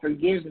or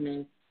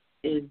forgiveness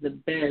is the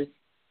best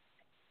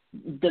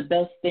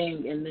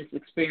thing in this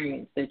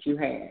experience that you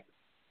had?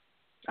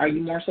 Are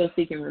you more so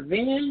seeking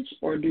revenge,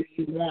 or do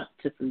you want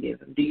to forgive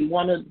him? Do you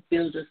want to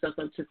build yourself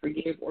up to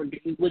forgive, or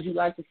would you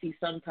like to see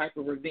some type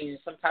of revenge,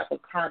 some type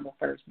of karma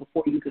first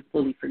before you could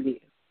fully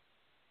forgive?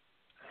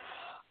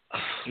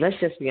 Let's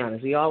just be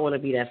honest. We all want to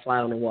be that fly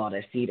on the wall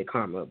that see the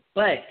karma.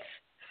 But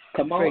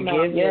come on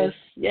now.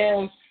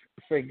 Yes.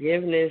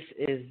 Forgiveness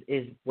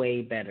is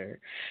way better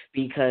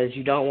because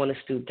you don't want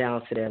to stoop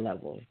down to their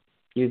level.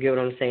 You get what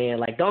I'm saying?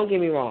 Like, don't get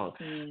me wrong.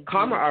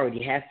 Karma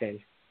already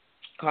happened.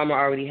 karma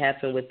already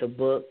happened with the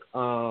book.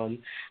 I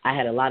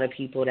had a lot of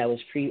people that was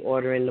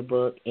pre-ordering the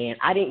book, and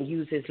I didn't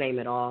use his name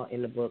at all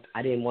in the book.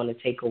 I didn't want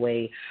to take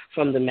away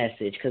from the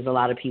message because a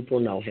lot of people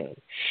know him.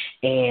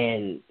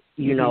 And,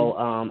 you know,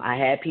 I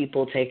had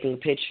people taking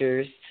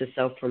pictures to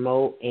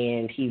self-promote,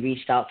 and he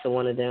reached out to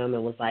one of them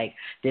and was like,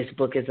 this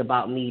book is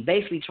about me,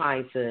 basically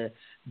trying to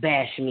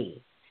bash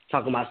me.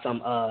 Talking about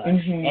some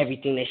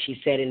everything that she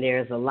said in there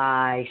is a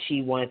lie.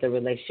 She wanted the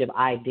relationship,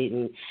 I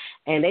didn't.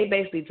 And they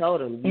basically told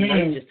him,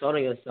 you just told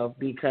on yourself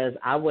because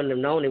I wouldn't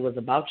have known it was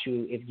about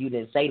you if you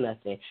didn't say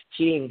nothing.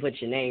 She didn't even put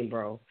your name,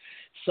 bro.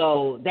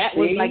 So that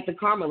was like the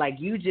karma. Like,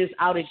 you just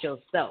outed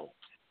yourself.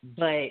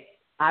 But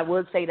I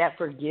would say that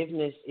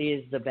forgiveness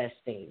is the best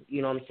thing.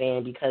 You know what I'm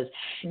saying? Because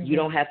you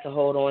don't have to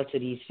hold on to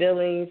these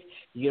feelings.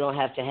 You don't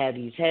have to have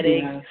these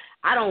headaches. Yeah.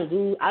 I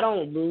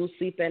don't lose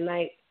sleep at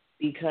night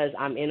because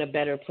I'm in a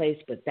better place,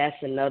 but that's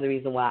another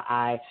reason why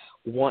I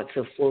want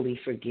to fully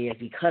forgive,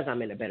 because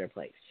I'm in a better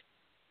place.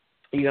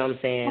 You know what I'm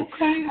saying?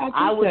 Okay,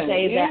 I would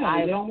say that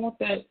I don't want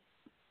that.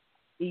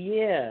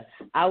 Yeah,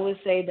 I would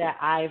say that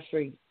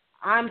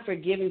I'm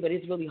forgiving, but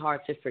it's really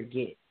hard to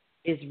forget.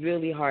 It's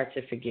really hard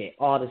to forget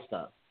all the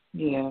stuff.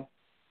 Yeah.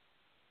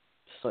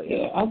 So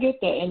yeah, I get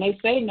that, and they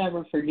say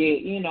never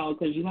forget, you know,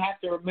 because you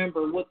have to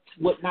remember what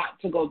not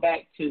to go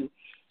back to.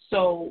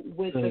 So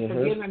with the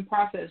forgiving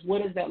process, what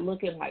is that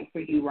looking like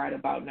for you right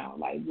about now?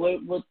 Like,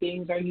 what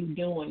things are you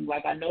doing?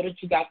 Like, I know that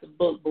you got the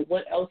book, but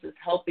what else is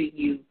helping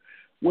you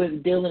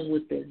with dealing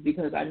with this?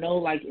 Because I know,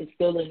 like, it's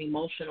still an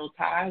emotional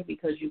tie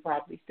because you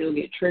probably still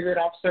get triggered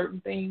off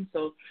certain things.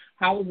 So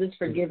how is this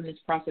forgiveness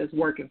process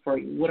working for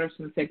you? What are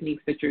some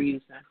techniques that you're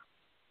using?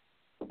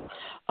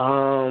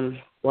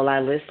 Well, I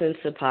listen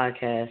to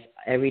podcasts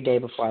every day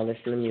before I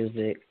listen to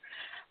music.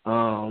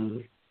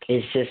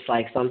 It's just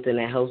like something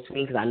that helps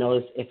me because I know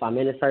if I'm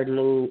in a certain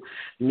mood,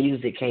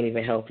 music can't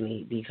even help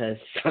me because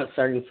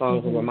certain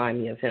songs will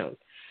remind me of him.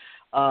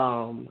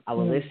 I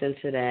will listen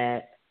to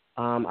that.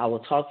 I will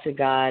talk to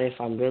God if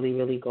I'm really,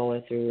 really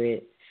going through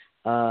it.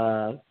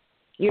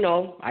 You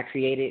know, I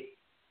created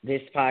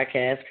this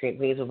podcast,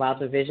 Queens with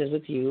Vibes and Visions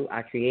with you.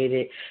 I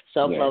created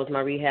Self-Love is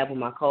My Rehab with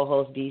my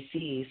co-host,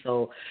 DC.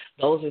 So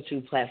those are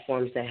two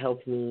platforms that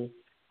help me.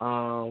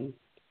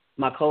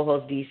 My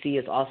co-host DC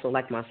is also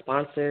like my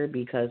sponsor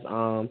because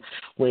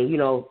when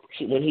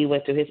he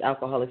went through his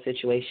alcoholic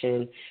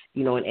situation,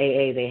 you know, in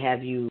AA they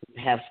have you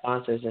have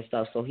sponsors and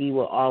stuff. So he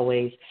will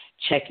always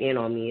check in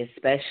on me,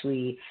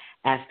 especially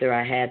after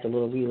I had the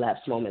little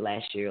relapse moment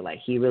last year. Like,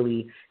 he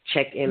really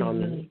checked in on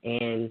me.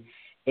 And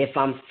if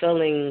I'm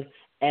feeling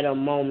at a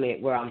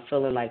moment where I'm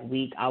feeling like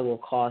weak, I will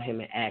call him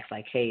and ask,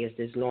 like, hey, is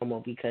this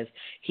normal? Because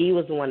he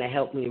was the one that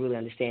helped me really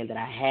understand that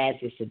I had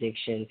this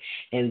addiction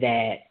and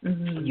that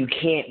you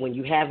can't, when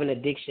you have an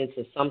addiction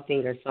to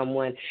something or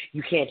someone,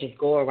 you can't just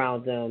go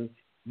around them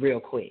real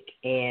quick.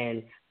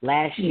 And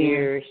last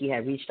year he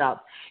had reached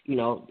out, you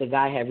know, the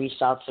guy had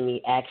reached out to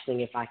me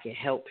asking if I could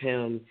help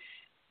him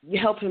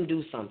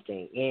do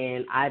something.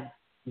 And I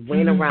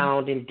went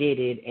around and did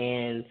it,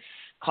 and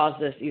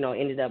caused us, you know,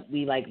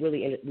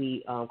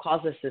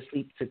 caused us to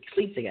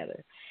sleep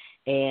together.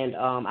 And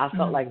I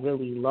felt like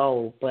really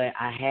low, but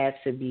I had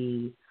to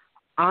be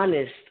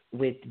honest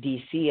with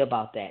DC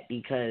about that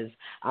because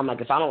I'm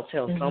like, if I don't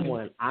tell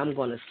someone, I'm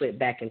going to slip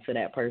back into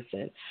that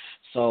person.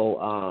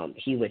 So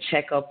he would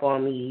check up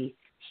on me.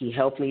 He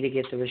helped me to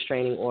get the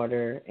restraining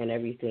order and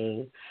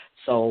everything.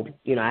 So,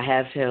 you know, I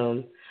have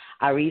him.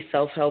 I read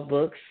self-help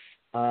books.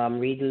 I'm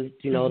reading,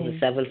 you know, the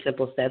 7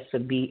 Simple Steps to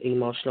Beat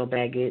Emotional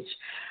Baggage.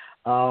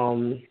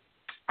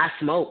 I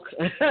smoke.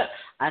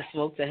 I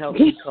smoke to help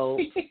me cope.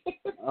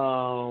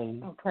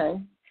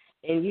 Okay.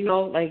 And, you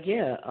know, like,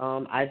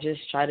 I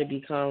just try to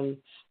become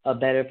a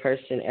better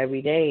person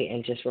every day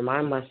and just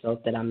remind myself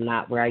that I'm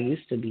not where I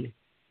used to be.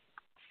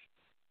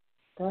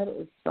 That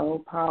is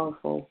so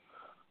powerful.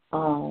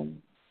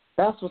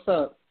 That's what's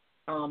up.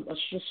 A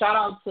shout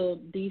out to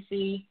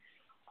DC.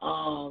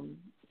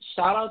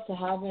 Shout out to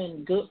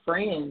having good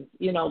friends,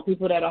 you know,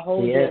 people that are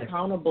hold you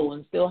accountable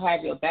and still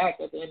have your back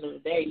at the end of the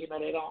day. You know,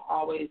 they don't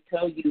always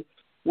tell you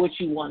what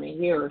you want to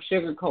hear or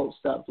sugarcoat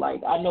stuff.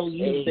 Like, I know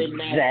you've been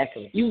that.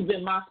 You've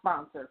been my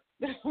sponsor.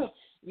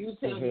 You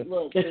tell me,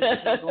 look, this is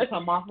not going to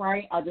come off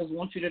right. I just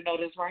want you to know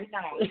this right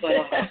now.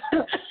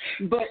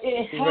 But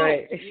it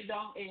helps, you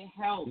know, it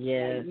helps.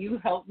 Yeah. Like, you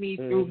helped me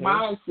through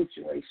my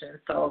situation.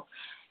 So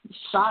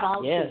shout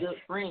out to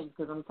good friends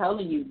because I'm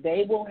telling you,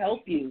 they will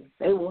help you.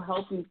 They will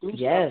help you through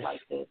stuff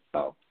like this.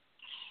 So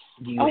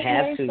you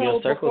have to.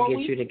 Your circle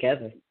gets you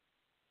together.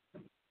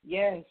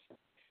 Yes.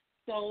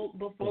 So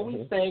before we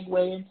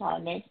segue into our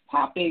next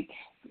topic,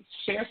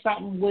 share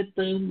something with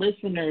the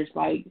listeners.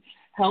 Like,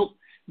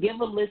 give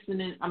a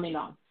listening. What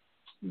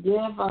do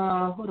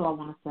I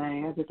want to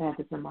say? I just have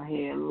this in my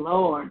head.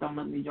 Lord, don't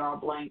let me draw a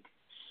blank.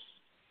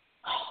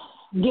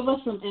 Give us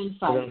some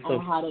insight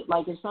on how to,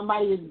 like, if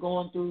somebody is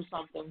going through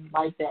something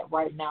like that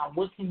right now,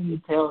 what can you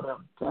tell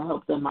them to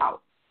help them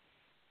out?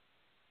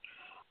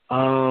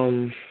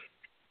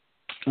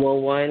 Well,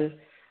 one,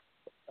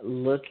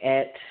 look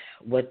at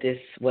what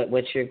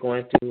you're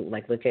going through.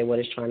 Like, look at what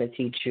it's trying to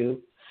teach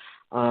you.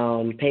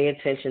 Pay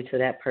attention to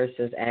that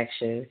person's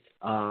actions.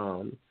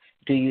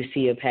 Do you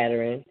see a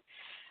pattern?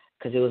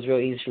 Because it was real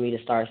easy for me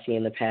to start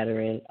seeing the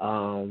pattern.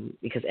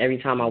 Because every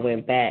time I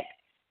went back,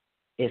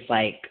 it's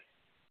like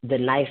the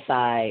nice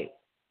side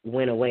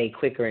went away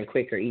quicker and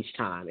quicker each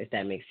time, if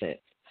that makes sense.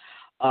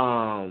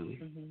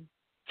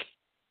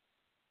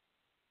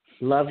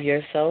 Love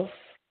yourself.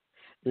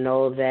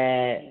 Know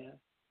that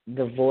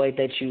the void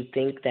that you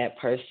think that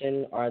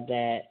person or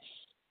that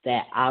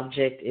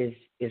object is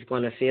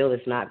going to feel,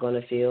 it's not going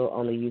to feel.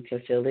 Only you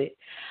can feel it.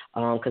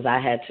 Because I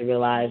had to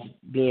realize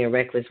being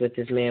reckless with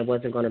this man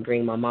wasn't going to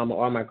bring my mama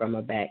or my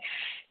grandma back.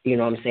 You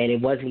know what I'm saying?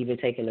 It wasn't even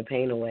taking the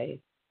pain away.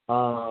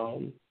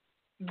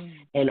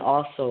 And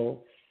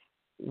also,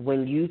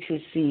 when you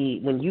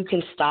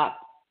can stop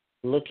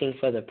looking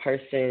for the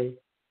person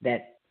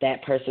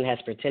that person has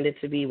pretended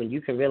to be, when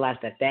you can realize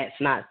that that's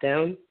not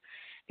them,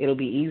 it'll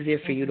be easier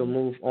for you to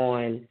move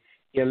on.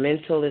 Your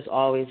mental is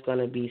always going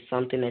to be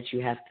something that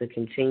you have to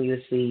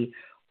continuously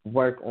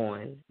work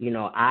on. You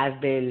know, I've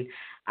been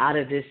out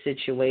of this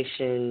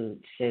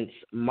situation since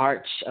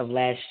March of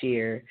last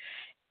year,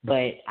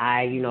 but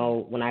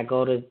when I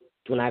go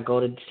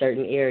to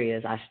certain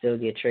areas, I still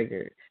get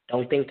triggered.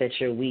 Don't think that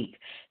you're weak.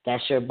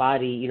 That's your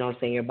body, you know what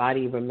I'm saying? Your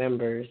body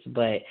remembers,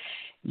 but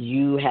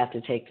you have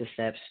to take the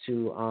steps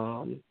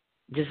to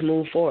just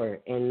move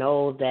forward and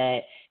know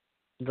that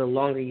the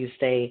longer you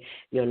stay,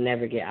 you'll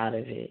never get out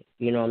of it.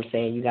 You know what I'm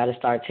saying? You got to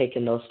start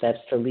taking those steps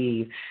to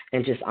leave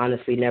and just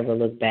honestly never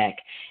look back.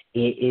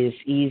 It is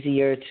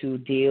easier to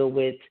deal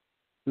with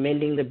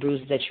mending the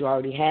bruises that you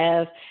already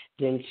have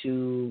than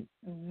to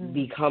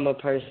become a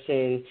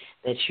person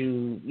that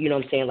you know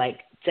what I'm saying, like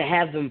to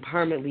have them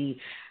permanently.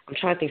 I'm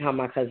trying to think how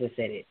my cousin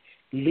said it.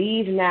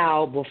 Leave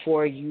now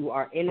before you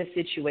are in a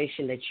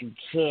situation that you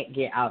can't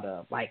get out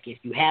of. Like if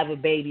you have a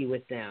baby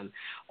with them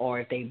or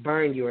if they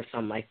burn you or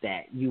something like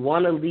that. You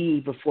want to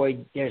leave before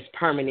there's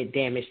permanent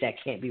damage that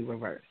can't be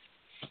reversed.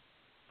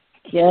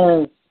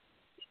 Yes.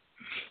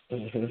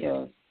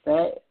 Yes.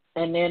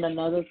 And then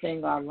another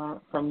thing I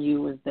learned from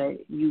you is that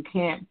you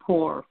can't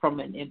pour from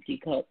an empty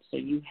cup. So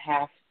you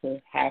have to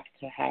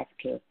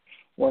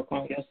work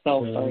on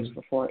yourself first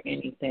before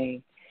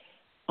anything.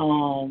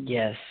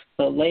 Yes.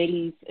 So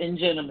ladies and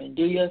gentlemen,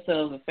 do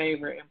yourselves a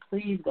favor and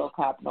please go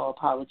cop No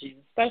Apologies,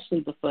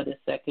 especially before the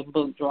second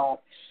book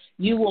drop.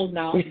 You will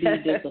not be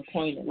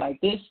disappointed. Like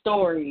this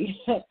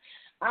story,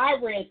 I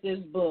read this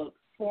book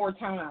 4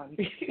 times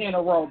in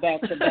a row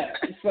back to back.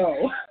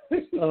 So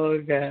oh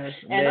gosh.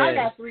 And I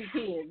got 3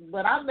 kids,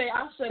 but I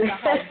shut the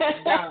house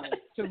down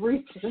to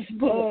read this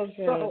book.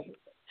 Oh,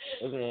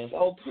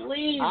 so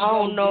please I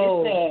don't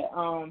know. Get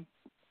that.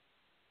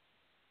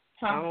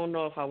 I don't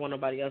know if I want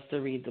nobody else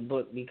to read the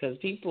book because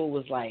people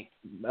was like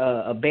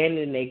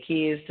abandoning their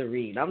kids to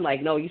read. I'm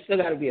like, no, you still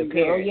got to be a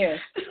parent. Yes.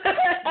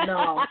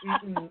 No,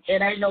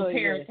 it ain't no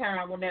parent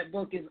time when that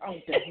book is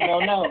open.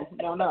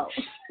 No.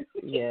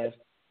 Yes.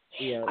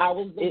 Yeah. I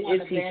was the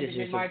one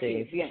abandoning my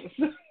kids. Yes.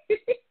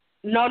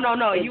 No.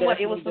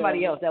 It was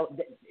somebody else.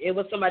 It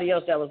was somebody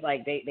else that was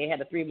like they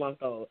had a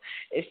 3-month-old.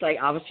 It's like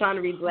I was trying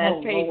to read the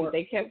last page, but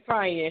they kept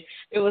crying.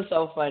 It was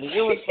so funny.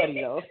 It was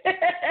funny though.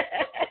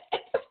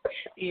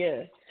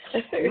 Yeah.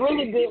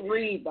 Really good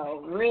read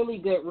though. Really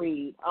good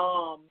read.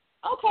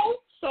 Okay,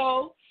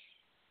 so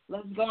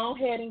let's go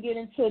ahead and get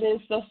into this.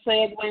 Let's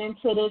segue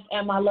into this.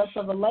 Am I less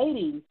of a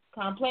lady?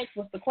 Complex,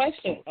 what's the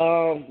question?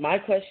 My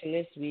question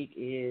this week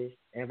is,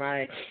 am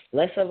I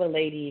less of a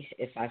lady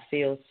if I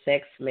feel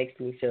sex makes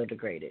me feel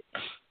degraded?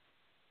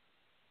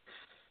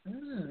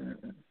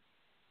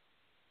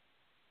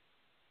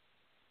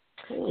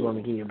 You want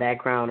me to give you a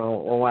background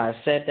on why I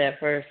said that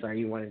first, or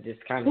you want to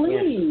just kind of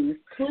Please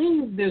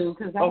do.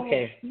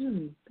 Okay.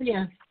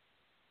 Yeah.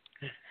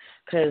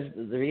 Because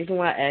the reason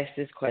why I asked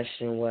this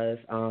question was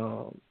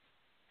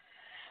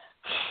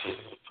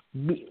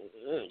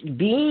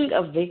being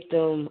a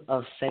victim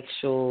of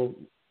sexual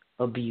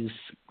abuse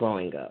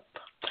growing up.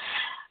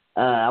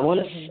 I'm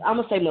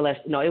gonna say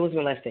molest. No, it was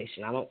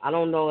molestation. I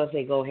don't know if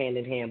they go hand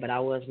in hand, but I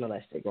was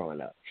molested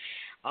growing up.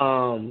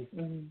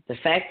 The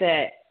fact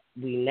that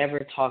we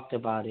never talked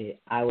about it.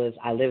 I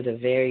lived a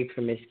very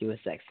promiscuous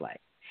sex life,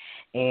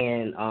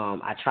 and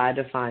I tried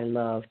to find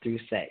love through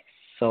sex.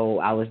 So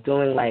I was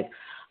doing like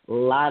a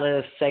lot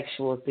of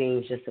sexual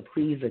things just to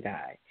please a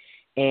guy.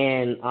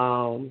 And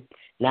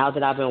now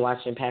that I've been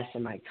watching Pastor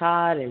Mike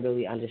Todd and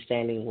really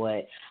understanding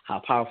how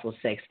powerful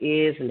sex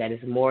is, and that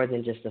it's more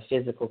than just a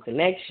physical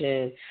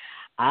connection,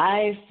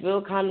 I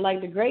feel kind of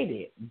like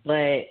degraded.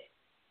 But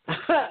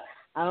I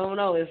don't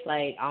know. It's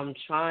like I'm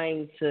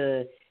trying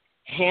to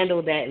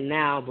handle that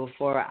now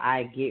before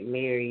I get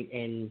married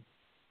and,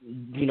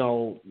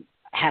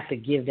 have to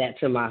give that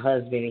to my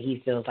husband and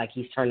he feels like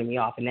he's turning me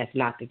off, and that's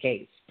not the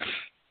case.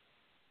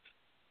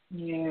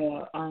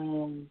 Yeah.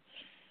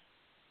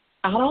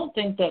 I don't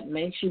think that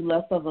makes you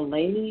less of a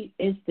lady.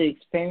 It's the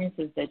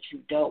experiences that you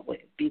dealt with,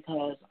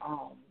 because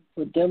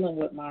we're dealing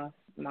with my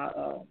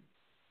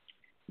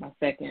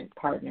second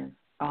partner.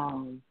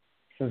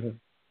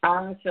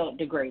 I felt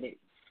degraded.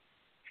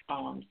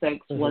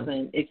 Sex Mhm.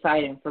 wasn't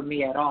exciting for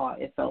me at all.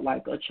 It felt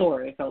like a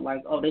chore. It felt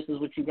like, oh, this is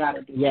what you got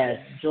to do. I Yes.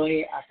 didn't enjoy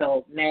it. I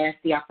felt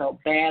nasty. I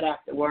felt bad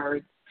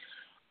afterwards.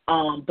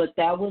 But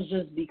that was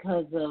just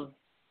because of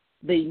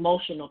the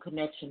emotional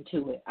connection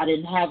to it. I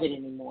didn't have it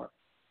anymore.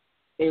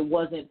 It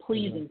wasn't Mhm.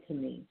 pleasing to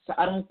me. So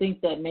I don't think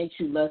that makes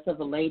you less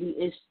of a lady.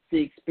 It's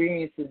the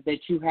experiences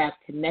that you have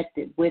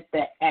connected with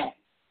that act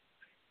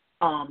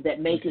that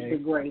make it Okay.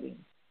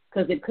 degrading.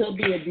 Because it could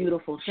be a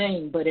beautiful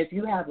thing, but if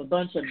you have a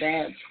bunch of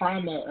bad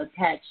trauma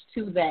attached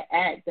to that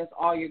act, that's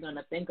all you're going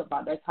to think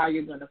about. That's how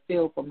you're going to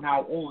feel from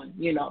now on.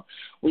 You know,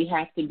 we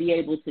have to be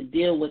able to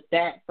deal with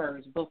that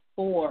first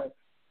before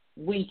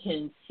we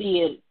can see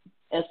it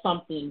as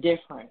something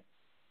different.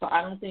 So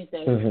I don't think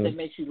that Mhm.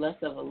 makes you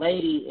less of a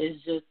lady.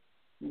 It's just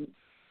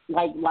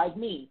like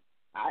me.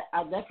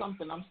 That's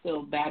something I'm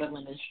still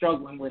battling and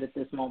struggling with at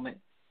this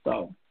moment.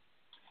 So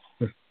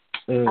I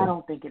Mm.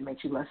 don't think it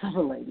makes you less of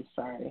a lady.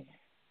 Sorry.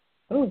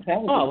 Oh, Oh,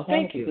 well, that was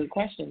thank a you. good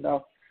question,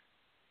 though.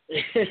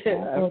 That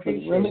I was a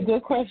appreciate really it.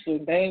 good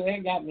question. They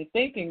got me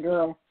thinking,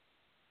 girl.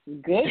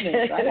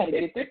 Goodness, I got to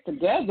get this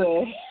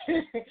together.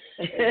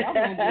 If I'm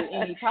gonna get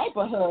any type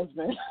of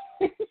husband,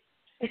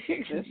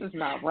 this is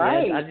not Yes,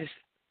 right.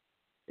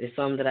 it's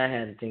something that I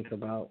had to think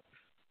about.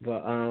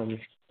 But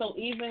So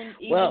even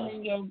well,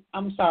 in your,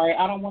 I'm sorry,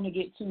 I don't want to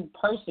get too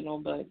personal,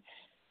 but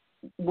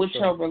with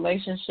sure. your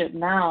relationship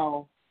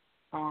now,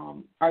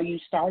 are you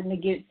starting to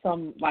get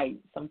some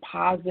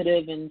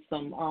positive and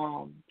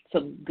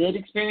some good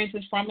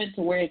experiences from it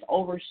to where it's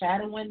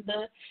overshadowing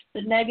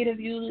the negative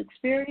you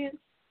experience?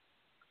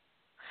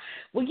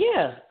 Well,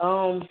 yeah.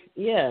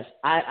 Yes.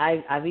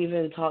 I've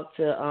even talked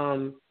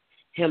to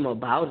him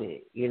about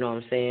it. You know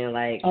what I'm saying?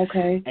 Like,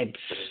 Okay. I,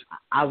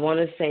 I want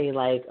to say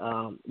like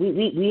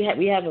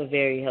we have a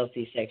very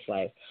healthy sex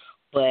life,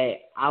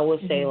 but I would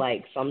say Mhm.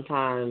 like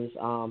sometimes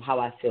how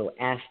I feel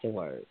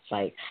afterwards.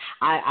 Like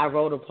I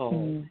wrote a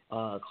poem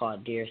Mhm.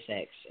 called Dear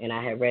Sex, and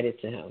I had read it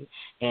to him,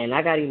 and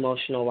I got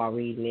emotional while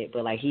reading it.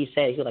 But like he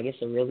was like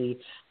it's a really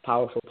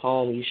powerful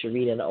poem. You should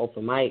read it at an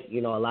open mic. You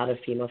know, a lot of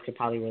females could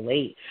probably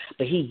relate,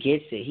 but he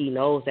gets it. He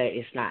knows that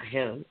it's not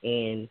him,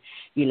 and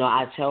you know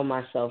I tell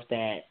myself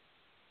that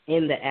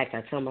in the act,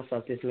 I tell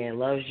myself this man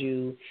loves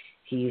you.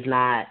 He's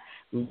not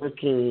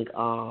looking,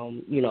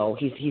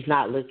 he's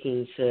not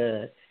looking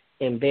to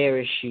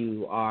embarrass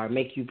you or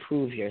make you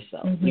prove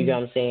yourself. You know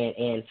Mhm. what I'm saying?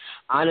 And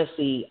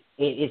honestly,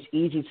 it's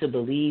easy to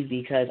believe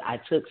because I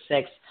took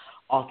sex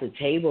off the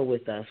table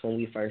with us when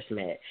we first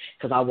met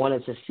because I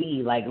wanted to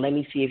see, like, let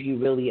me see if you're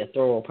really a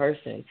thorough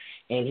person.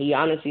 And he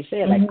honestly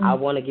said, like, I Mhm.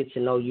 want to get to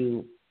know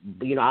you.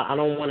 You know, I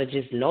don't want to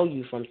just know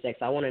you from sex.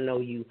 I want to know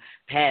you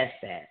past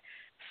that.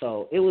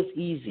 So it was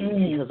easy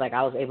because Mhm. like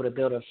I was able to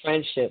build a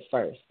friendship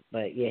first.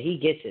 But yeah, he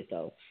gets it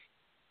though.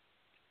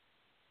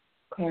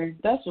 Okay,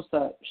 that's what's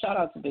up. Shout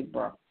out to Big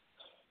Bro.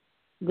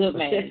 Good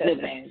man.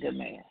 Good man. Good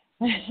man.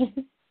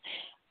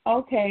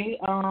 Okay.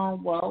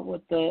 Well,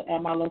 with the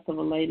Am I Less of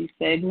a Lady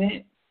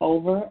segment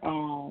over,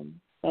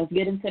 let's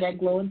get into that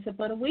glowing tip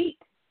of the week.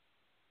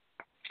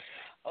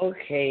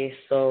 Okay,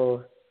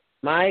 so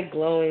my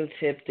glowing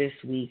tip this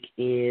week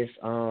is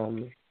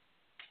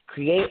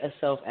create a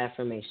self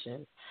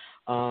affirmation.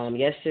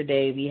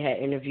 Yesterday we had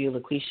interviewed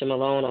LaQuisha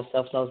Malone on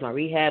Self Love's My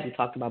Rehab. We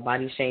talked about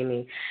body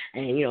shaming,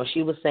 and you know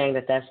she was saying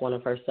that that's one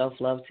of her self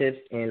love tips.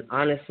 And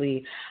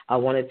honestly, I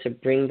wanted to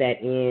bring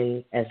that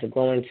in as a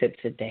glowing tip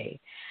today.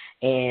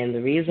 And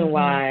the reason Mhm.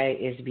 why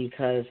is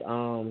because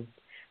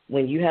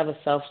when you have a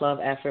self love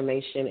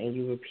affirmation and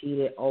you repeat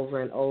it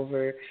over and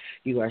over,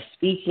 you are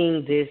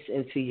speaking this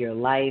into your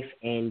life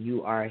and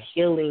you are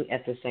healing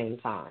at the same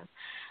time.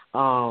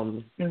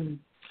 Um, Mhm.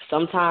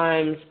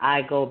 Sometimes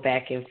I go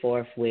back and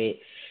forth with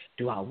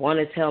do I want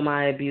to tell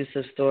my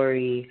abusive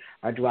story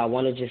or do I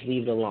want to just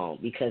leave it alone?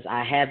 Because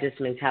I have this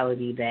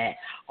mentality that,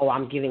 oh,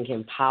 I'm giving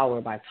him power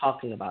by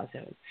talking about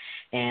him.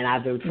 And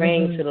I've been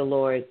praying to Mhm. the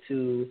Lord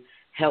to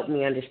help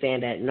me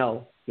understand that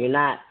no, you're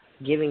not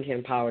giving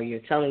him power. You're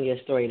telling your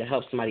story to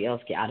help somebody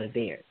else get out of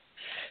theirs.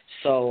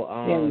 So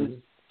Yes.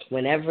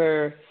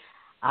 whenever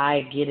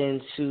I get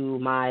into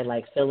my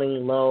like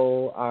feeling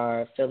low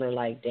or feeling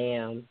like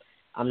damn,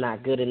 I'm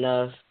not good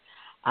enough,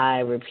 I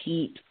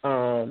repeat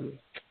a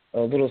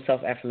little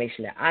self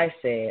affirmation that I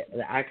said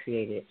that I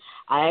created.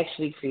 I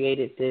actually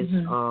created this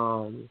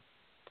Mhm.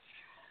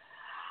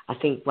 I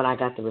think when I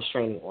got the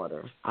restraining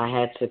order. I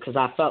had to cuz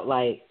I felt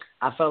like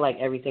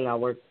everything I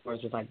worked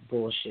towards was like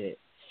bullshit.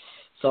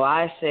 So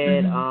I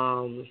said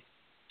Mhm.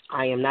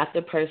 I am not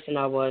the person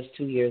I was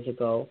 2 years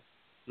ago.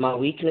 My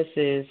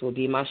weaknesses will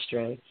be my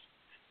strength.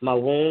 My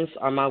wounds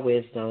are my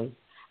wisdom.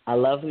 I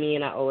love me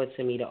and I owe it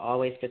to me to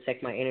always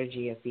protect my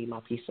energy and feed my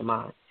peace of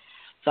mind.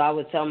 So I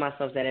would tell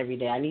myself that every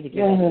day. I need to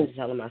get back Yes. into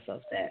telling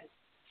myself that.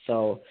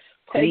 So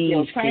Take please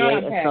your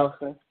create time, a self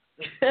Pastor.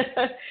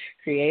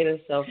 create a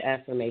self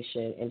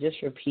affirmation and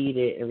just repeat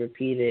it and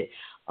repeat it.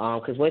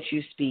 Because what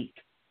you speak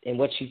and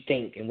what you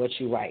think and what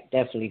you write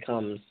definitely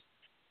comes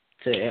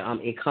to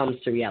it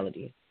comes to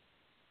reality.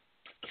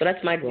 So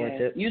that's my going Yeah,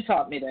 tip. you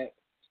taught me that.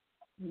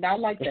 I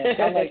like that.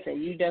 I like that.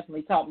 You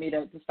definitely taught me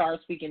to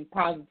start speaking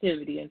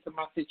positivity into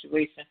my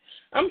situation.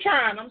 I'm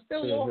trying. I'm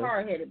still a little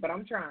hard-headed, but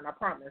I'm trying. I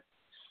promise.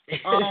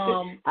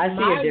 I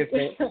see a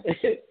difference.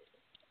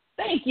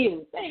 Thank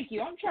you.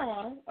 I'm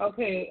trying.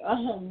 Okay.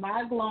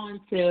 My glowing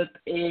tip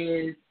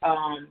is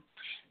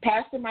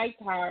Pastor Mike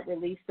Todd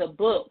released a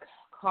book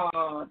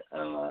called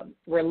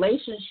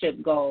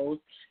Relationship Goals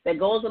that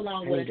goes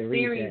along with a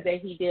series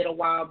that he did a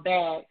while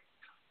back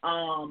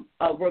of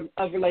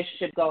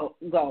relationship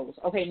goals.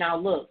 Okay, now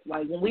look,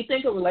 like when we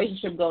think of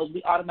relationship goals,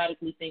 we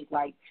automatically think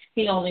like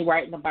he only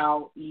writing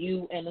about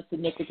you and a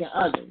significant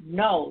other.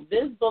 No,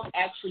 this book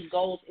actually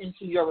goes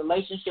into your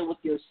relationship with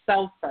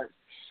yourself first,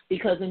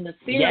 because in the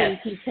series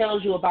he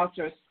tells you about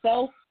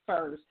yourself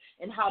first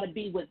and how to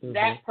be with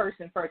that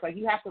person first. Like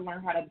you have to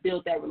learn how to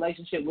build that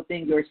relationship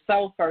within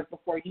yourself first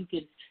before you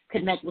can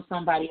connect with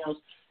somebody else.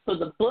 So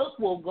the book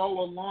will go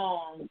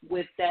along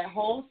with that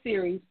whole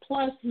series.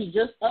 Plus, he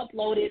just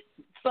uploaded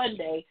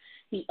Sunday.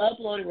 He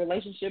uploaded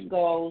Relationship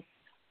Goals,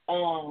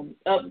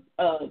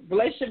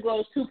 Relationship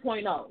Goals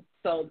 2.0.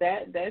 So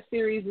that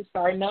series is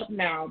starting up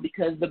now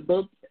because the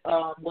book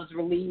was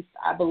released,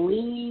 I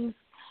believe,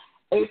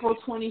 April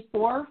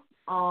 24th.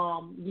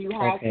 You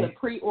have to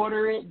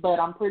pre-order it, but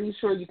I'm pretty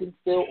sure you can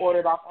still order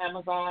it off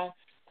Amazon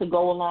to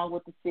go along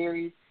with the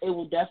series. It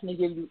will definitely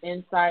give you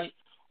insight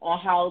on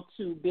how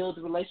to build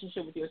a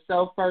relationship with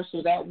yourself first,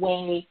 so that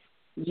way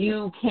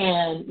you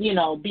can,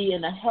 be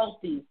in a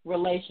healthy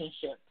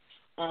relationship.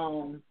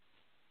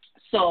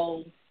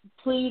 So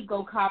please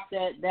go cop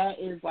that. That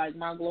is like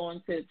my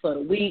glowing tip for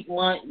the week,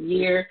 month,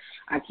 year.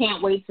 I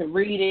can't wait to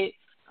read it.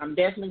 I'm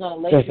definitely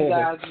going to let you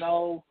guys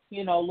know,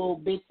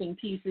 little bits and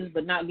pieces,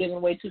 but not giving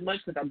away too much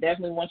because I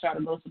definitely want y'all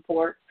to go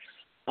support.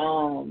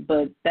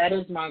 But that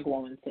is my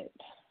glowing tip.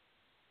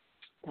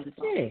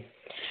 Okay.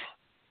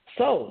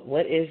 So,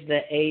 what is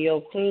the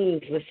Ayo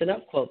Queens Listen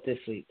Up quote this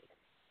week?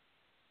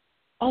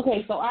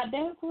 Okay, so I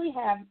actually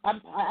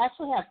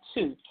have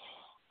two.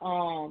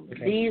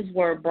 These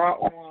were brought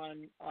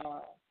on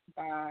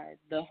by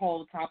the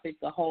whole topic,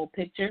 the whole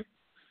picture.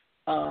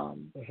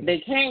 They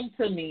came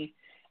to me,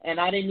 and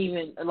I didn't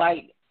even,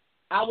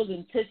 I was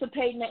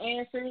anticipating the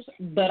answers,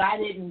 but I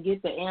didn't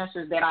get the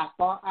answers that I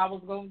thought I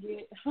was going to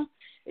get.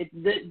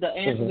 The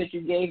answer that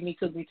you gave me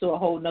took me to a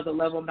whole nother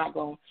level. I'm not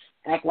going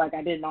to act like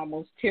I didn't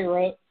almost tear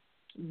up.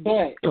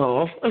 But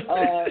I'm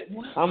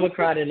going to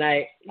cry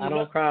tonight. I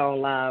don't cry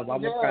on live.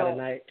 I'm going to cry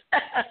tonight.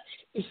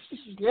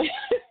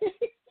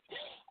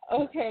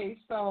 Okay,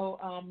 so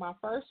my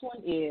first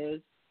one is,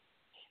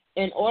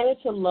 in order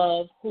to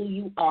love who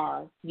you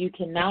are, you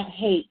cannot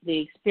hate the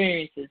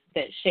experiences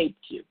that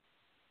shaped you.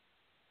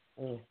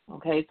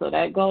 Okay, so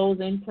that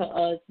goes into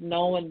us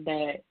knowing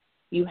that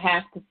you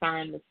have to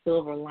find the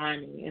silver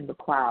lining in the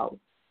clouds.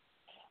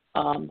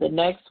 The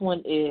next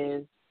one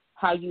is,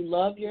 how you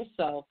love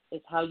yourself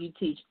is how you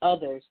teach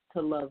others to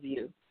love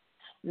you.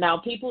 Now,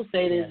 people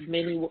say this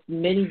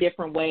many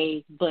different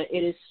ways, but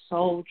it is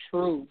so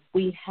true.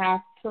 We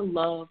have to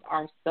love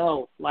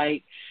ourselves.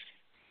 Like,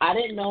 I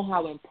didn't know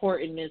how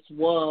important this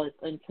was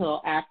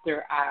until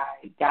after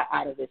I got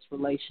out of this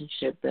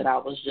relationship that I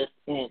was just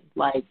in.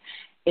 Like,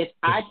 if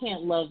I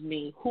can't love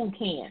me, who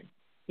can?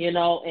 And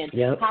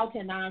how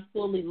can I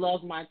fully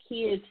love my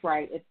kids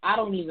right if I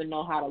don't even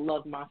know how to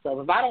love myself?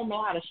 If I don't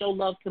know how to show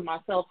love to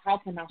myself, how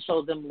can I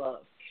show them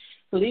love?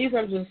 So these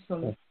are just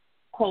some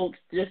quotes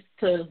just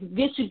to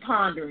get you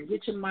pondering,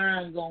 get your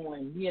mind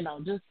going,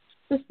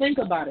 just think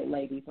about it,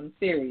 ladies. I'm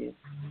serious.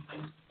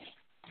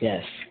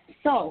 Yes.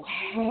 So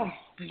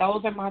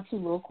those are my two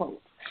little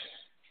quotes.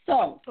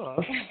 So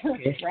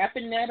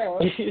wrapping that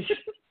up.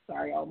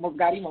 Sorry, I almost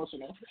got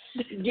emotional.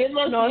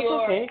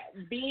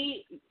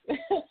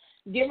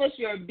 Give us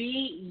your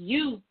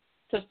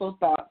beautiful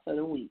thought for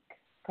the week,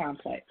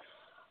 Complex.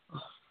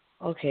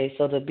 Okay,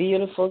 so the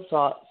beautiful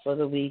thought for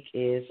the week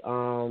is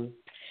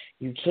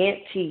you can't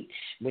teach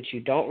what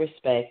you don't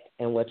respect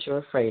and what you're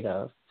afraid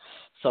of.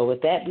 So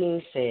with that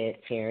being said,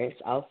 parents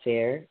out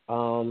there,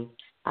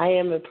 I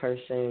am a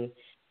person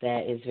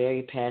that is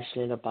very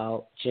passionate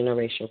about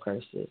generational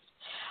curses.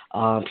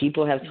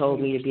 People have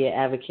told me to be an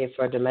advocate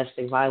for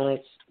domestic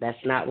violence.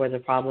 That's not where the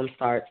problem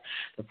starts.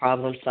 The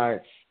problem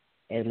starts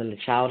and when the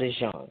child is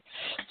young.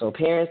 So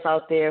parents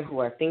out there who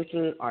are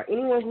thinking, or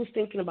anyone who's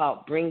thinking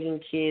about bringing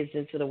kids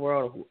into the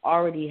world who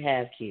already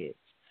have kids,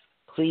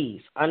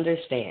 please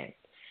understand,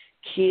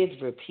 kids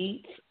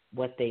repeat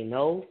what they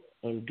know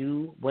and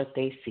do what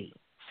they see.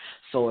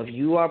 So if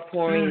you are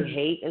pouring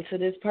hate into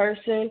this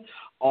person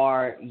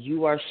or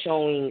you are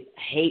showing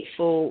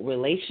hateful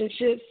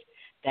relationships,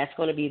 that's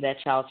going to be that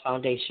child's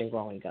foundation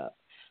growing up.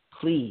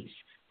 Please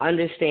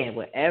understand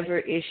whatever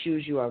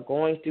issues you are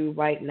going through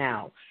right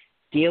now,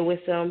 deal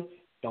with them.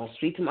 Don't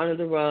sweep them under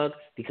the rug,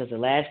 because the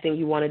last thing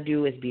you want to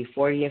do is be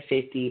 40 and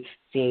 50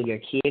 seeing your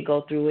kid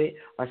go through it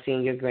or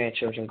seeing your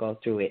grandchildren go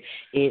through it.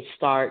 It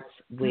starts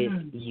with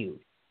you.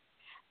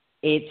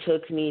 It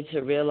took me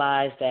to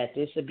realize that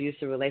this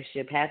abusive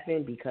relationship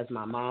happened because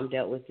my mom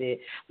dealt with it,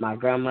 my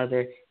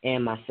grandmother,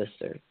 and my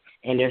sister.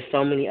 And there's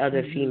so many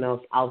other Mm-hmm.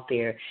 females out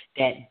there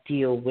that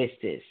deal with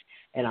this.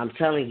 And I'm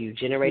telling you,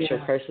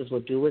 generational curses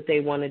will do what they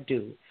want to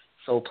do.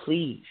 So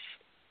please,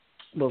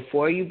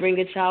 before you bring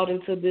a child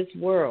into this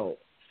world,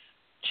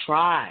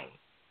 try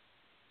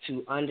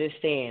to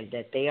understand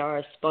that they are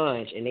a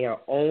sponge and they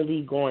are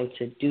only going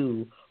to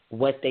do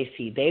what they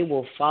see. They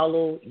will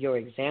follow your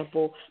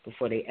example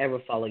before they ever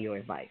follow your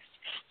advice.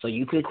 So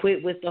you can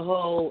quit with the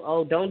whole,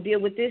 oh, don't deal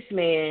with this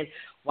man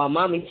while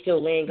mommy's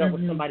still laying up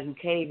with somebody who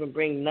can't even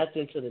bring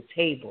nothing to the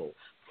table.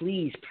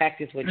 Please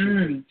practice what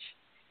you preach.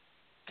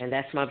 And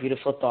that's my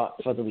beautiful thought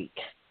for the week.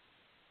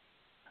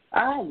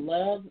 I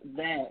love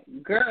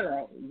that.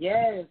 Girl,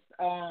 yes.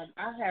 I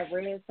had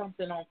read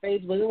something on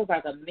Facebook. It was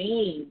like a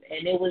meme,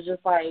 and it was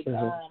just like,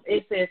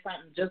 it said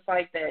something just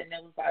like that, and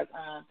it was like,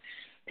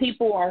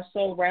 people are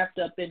so wrapped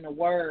up in the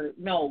word.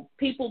 No,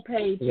 people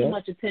pay too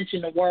much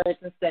attention to words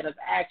instead of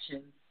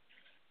actions.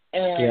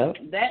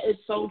 And that is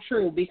so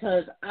true,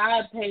 because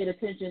I paid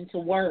attention to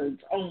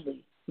words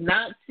only,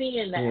 not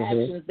seeing the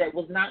actions that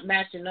was not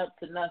matching up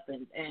to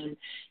nothing. And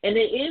it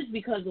is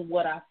because of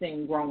what I've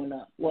seen growing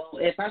up. Well,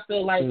 if I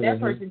feel like that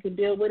person can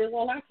deal with it,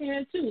 well, I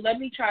can too. Let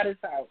me try this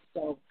out.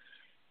 So,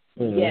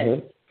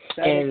 yes,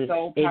 that is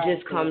so powerful. It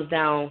just comes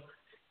down,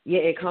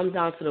 it comes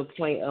down to the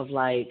point of,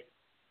 like,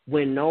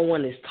 when no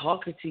one is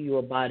talking to you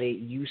about it,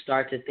 you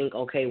start to think,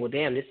 okay, well,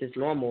 damn, this is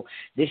normal.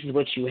 This is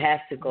what you have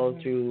to go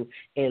through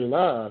in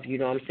love. You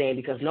know what I'm saying?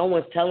 Because no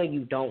one's telling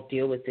you don't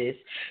deal with this.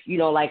 You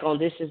know, like on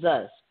This Is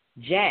Us,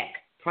 Jack,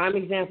 prime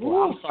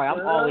example. I'm sorry,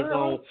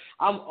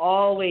 I'm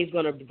always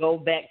gonna go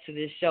back to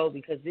this show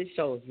because this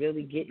show is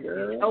really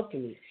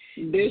helping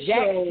me.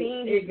 Jack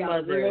seen his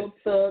mother. Real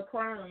thug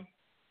crime.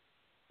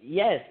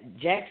 Yes,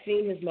 Jack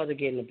seen his mother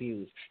getting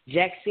abused.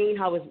 Jack seen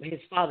how his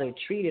father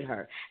treated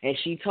her, and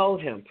she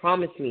told him,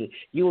 promise me,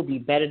 you will be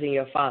better than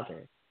your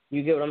father.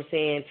 You get what I'm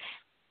saying?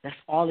 That's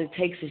all it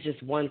takes is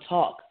just one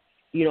talk.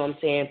 You know what I'm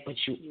saying? But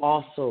you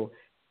also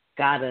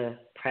got to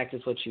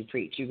practice what you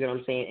preach. You get what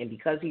I'm saying? And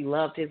because he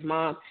loved his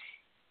mom,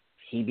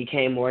 he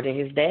became more than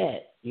his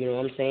dad. You know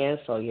what I'm saying?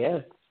 So,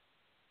 yeah.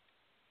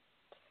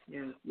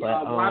 Yeah,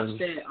 y'all watch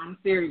that. I'm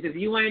serious. If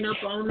you ain't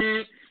up on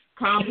that,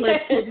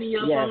 Complex put me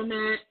up on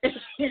that.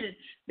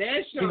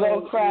 That show, you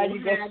gonna cry,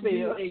 you gonna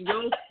feel, and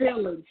your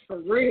feelings for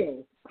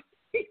real.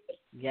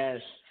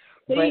 Yes,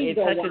 but it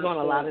touches on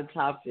a lot of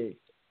topics.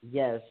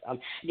 Yes,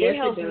 it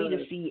helps me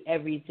to see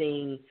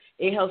everything.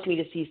 It helps me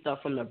to see stuff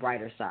from the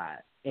brighter side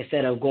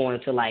instead of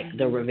going to like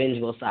the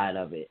revengeful side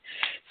of it.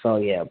 So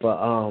yeah, but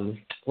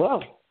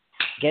well,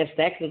 guess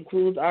that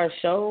concludes our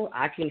show.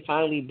 I can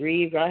finally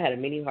breathe. Girl, I had a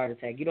mini heart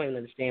attack. You don't even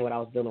understand what I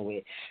was dealing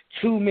with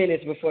 2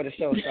 minutes before the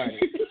show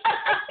started.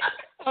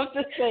 I'm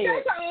just saying.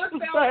 That's how I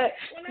felt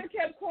when I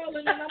kept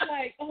calling, and I'm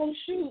like, oh,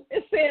 shoot.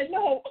 It said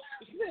no.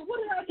 I said, what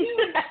did I do?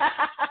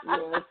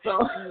 Yeah,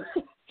 so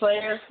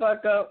players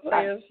fuck up.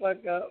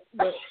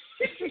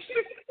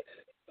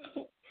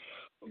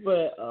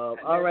 But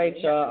all right,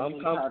 y'all.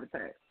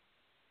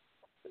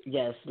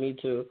 Yes, me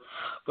too.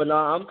 But no,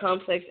 I'm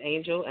Complex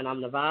Angel, and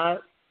I'm the Vibe.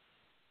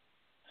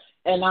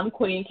 And I'm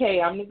Queen K.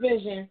 I'm the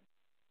Vision.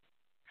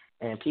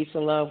 And peace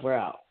and love. We're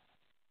out.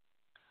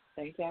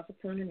 Thank y'all for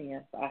tuning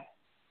in. Bye.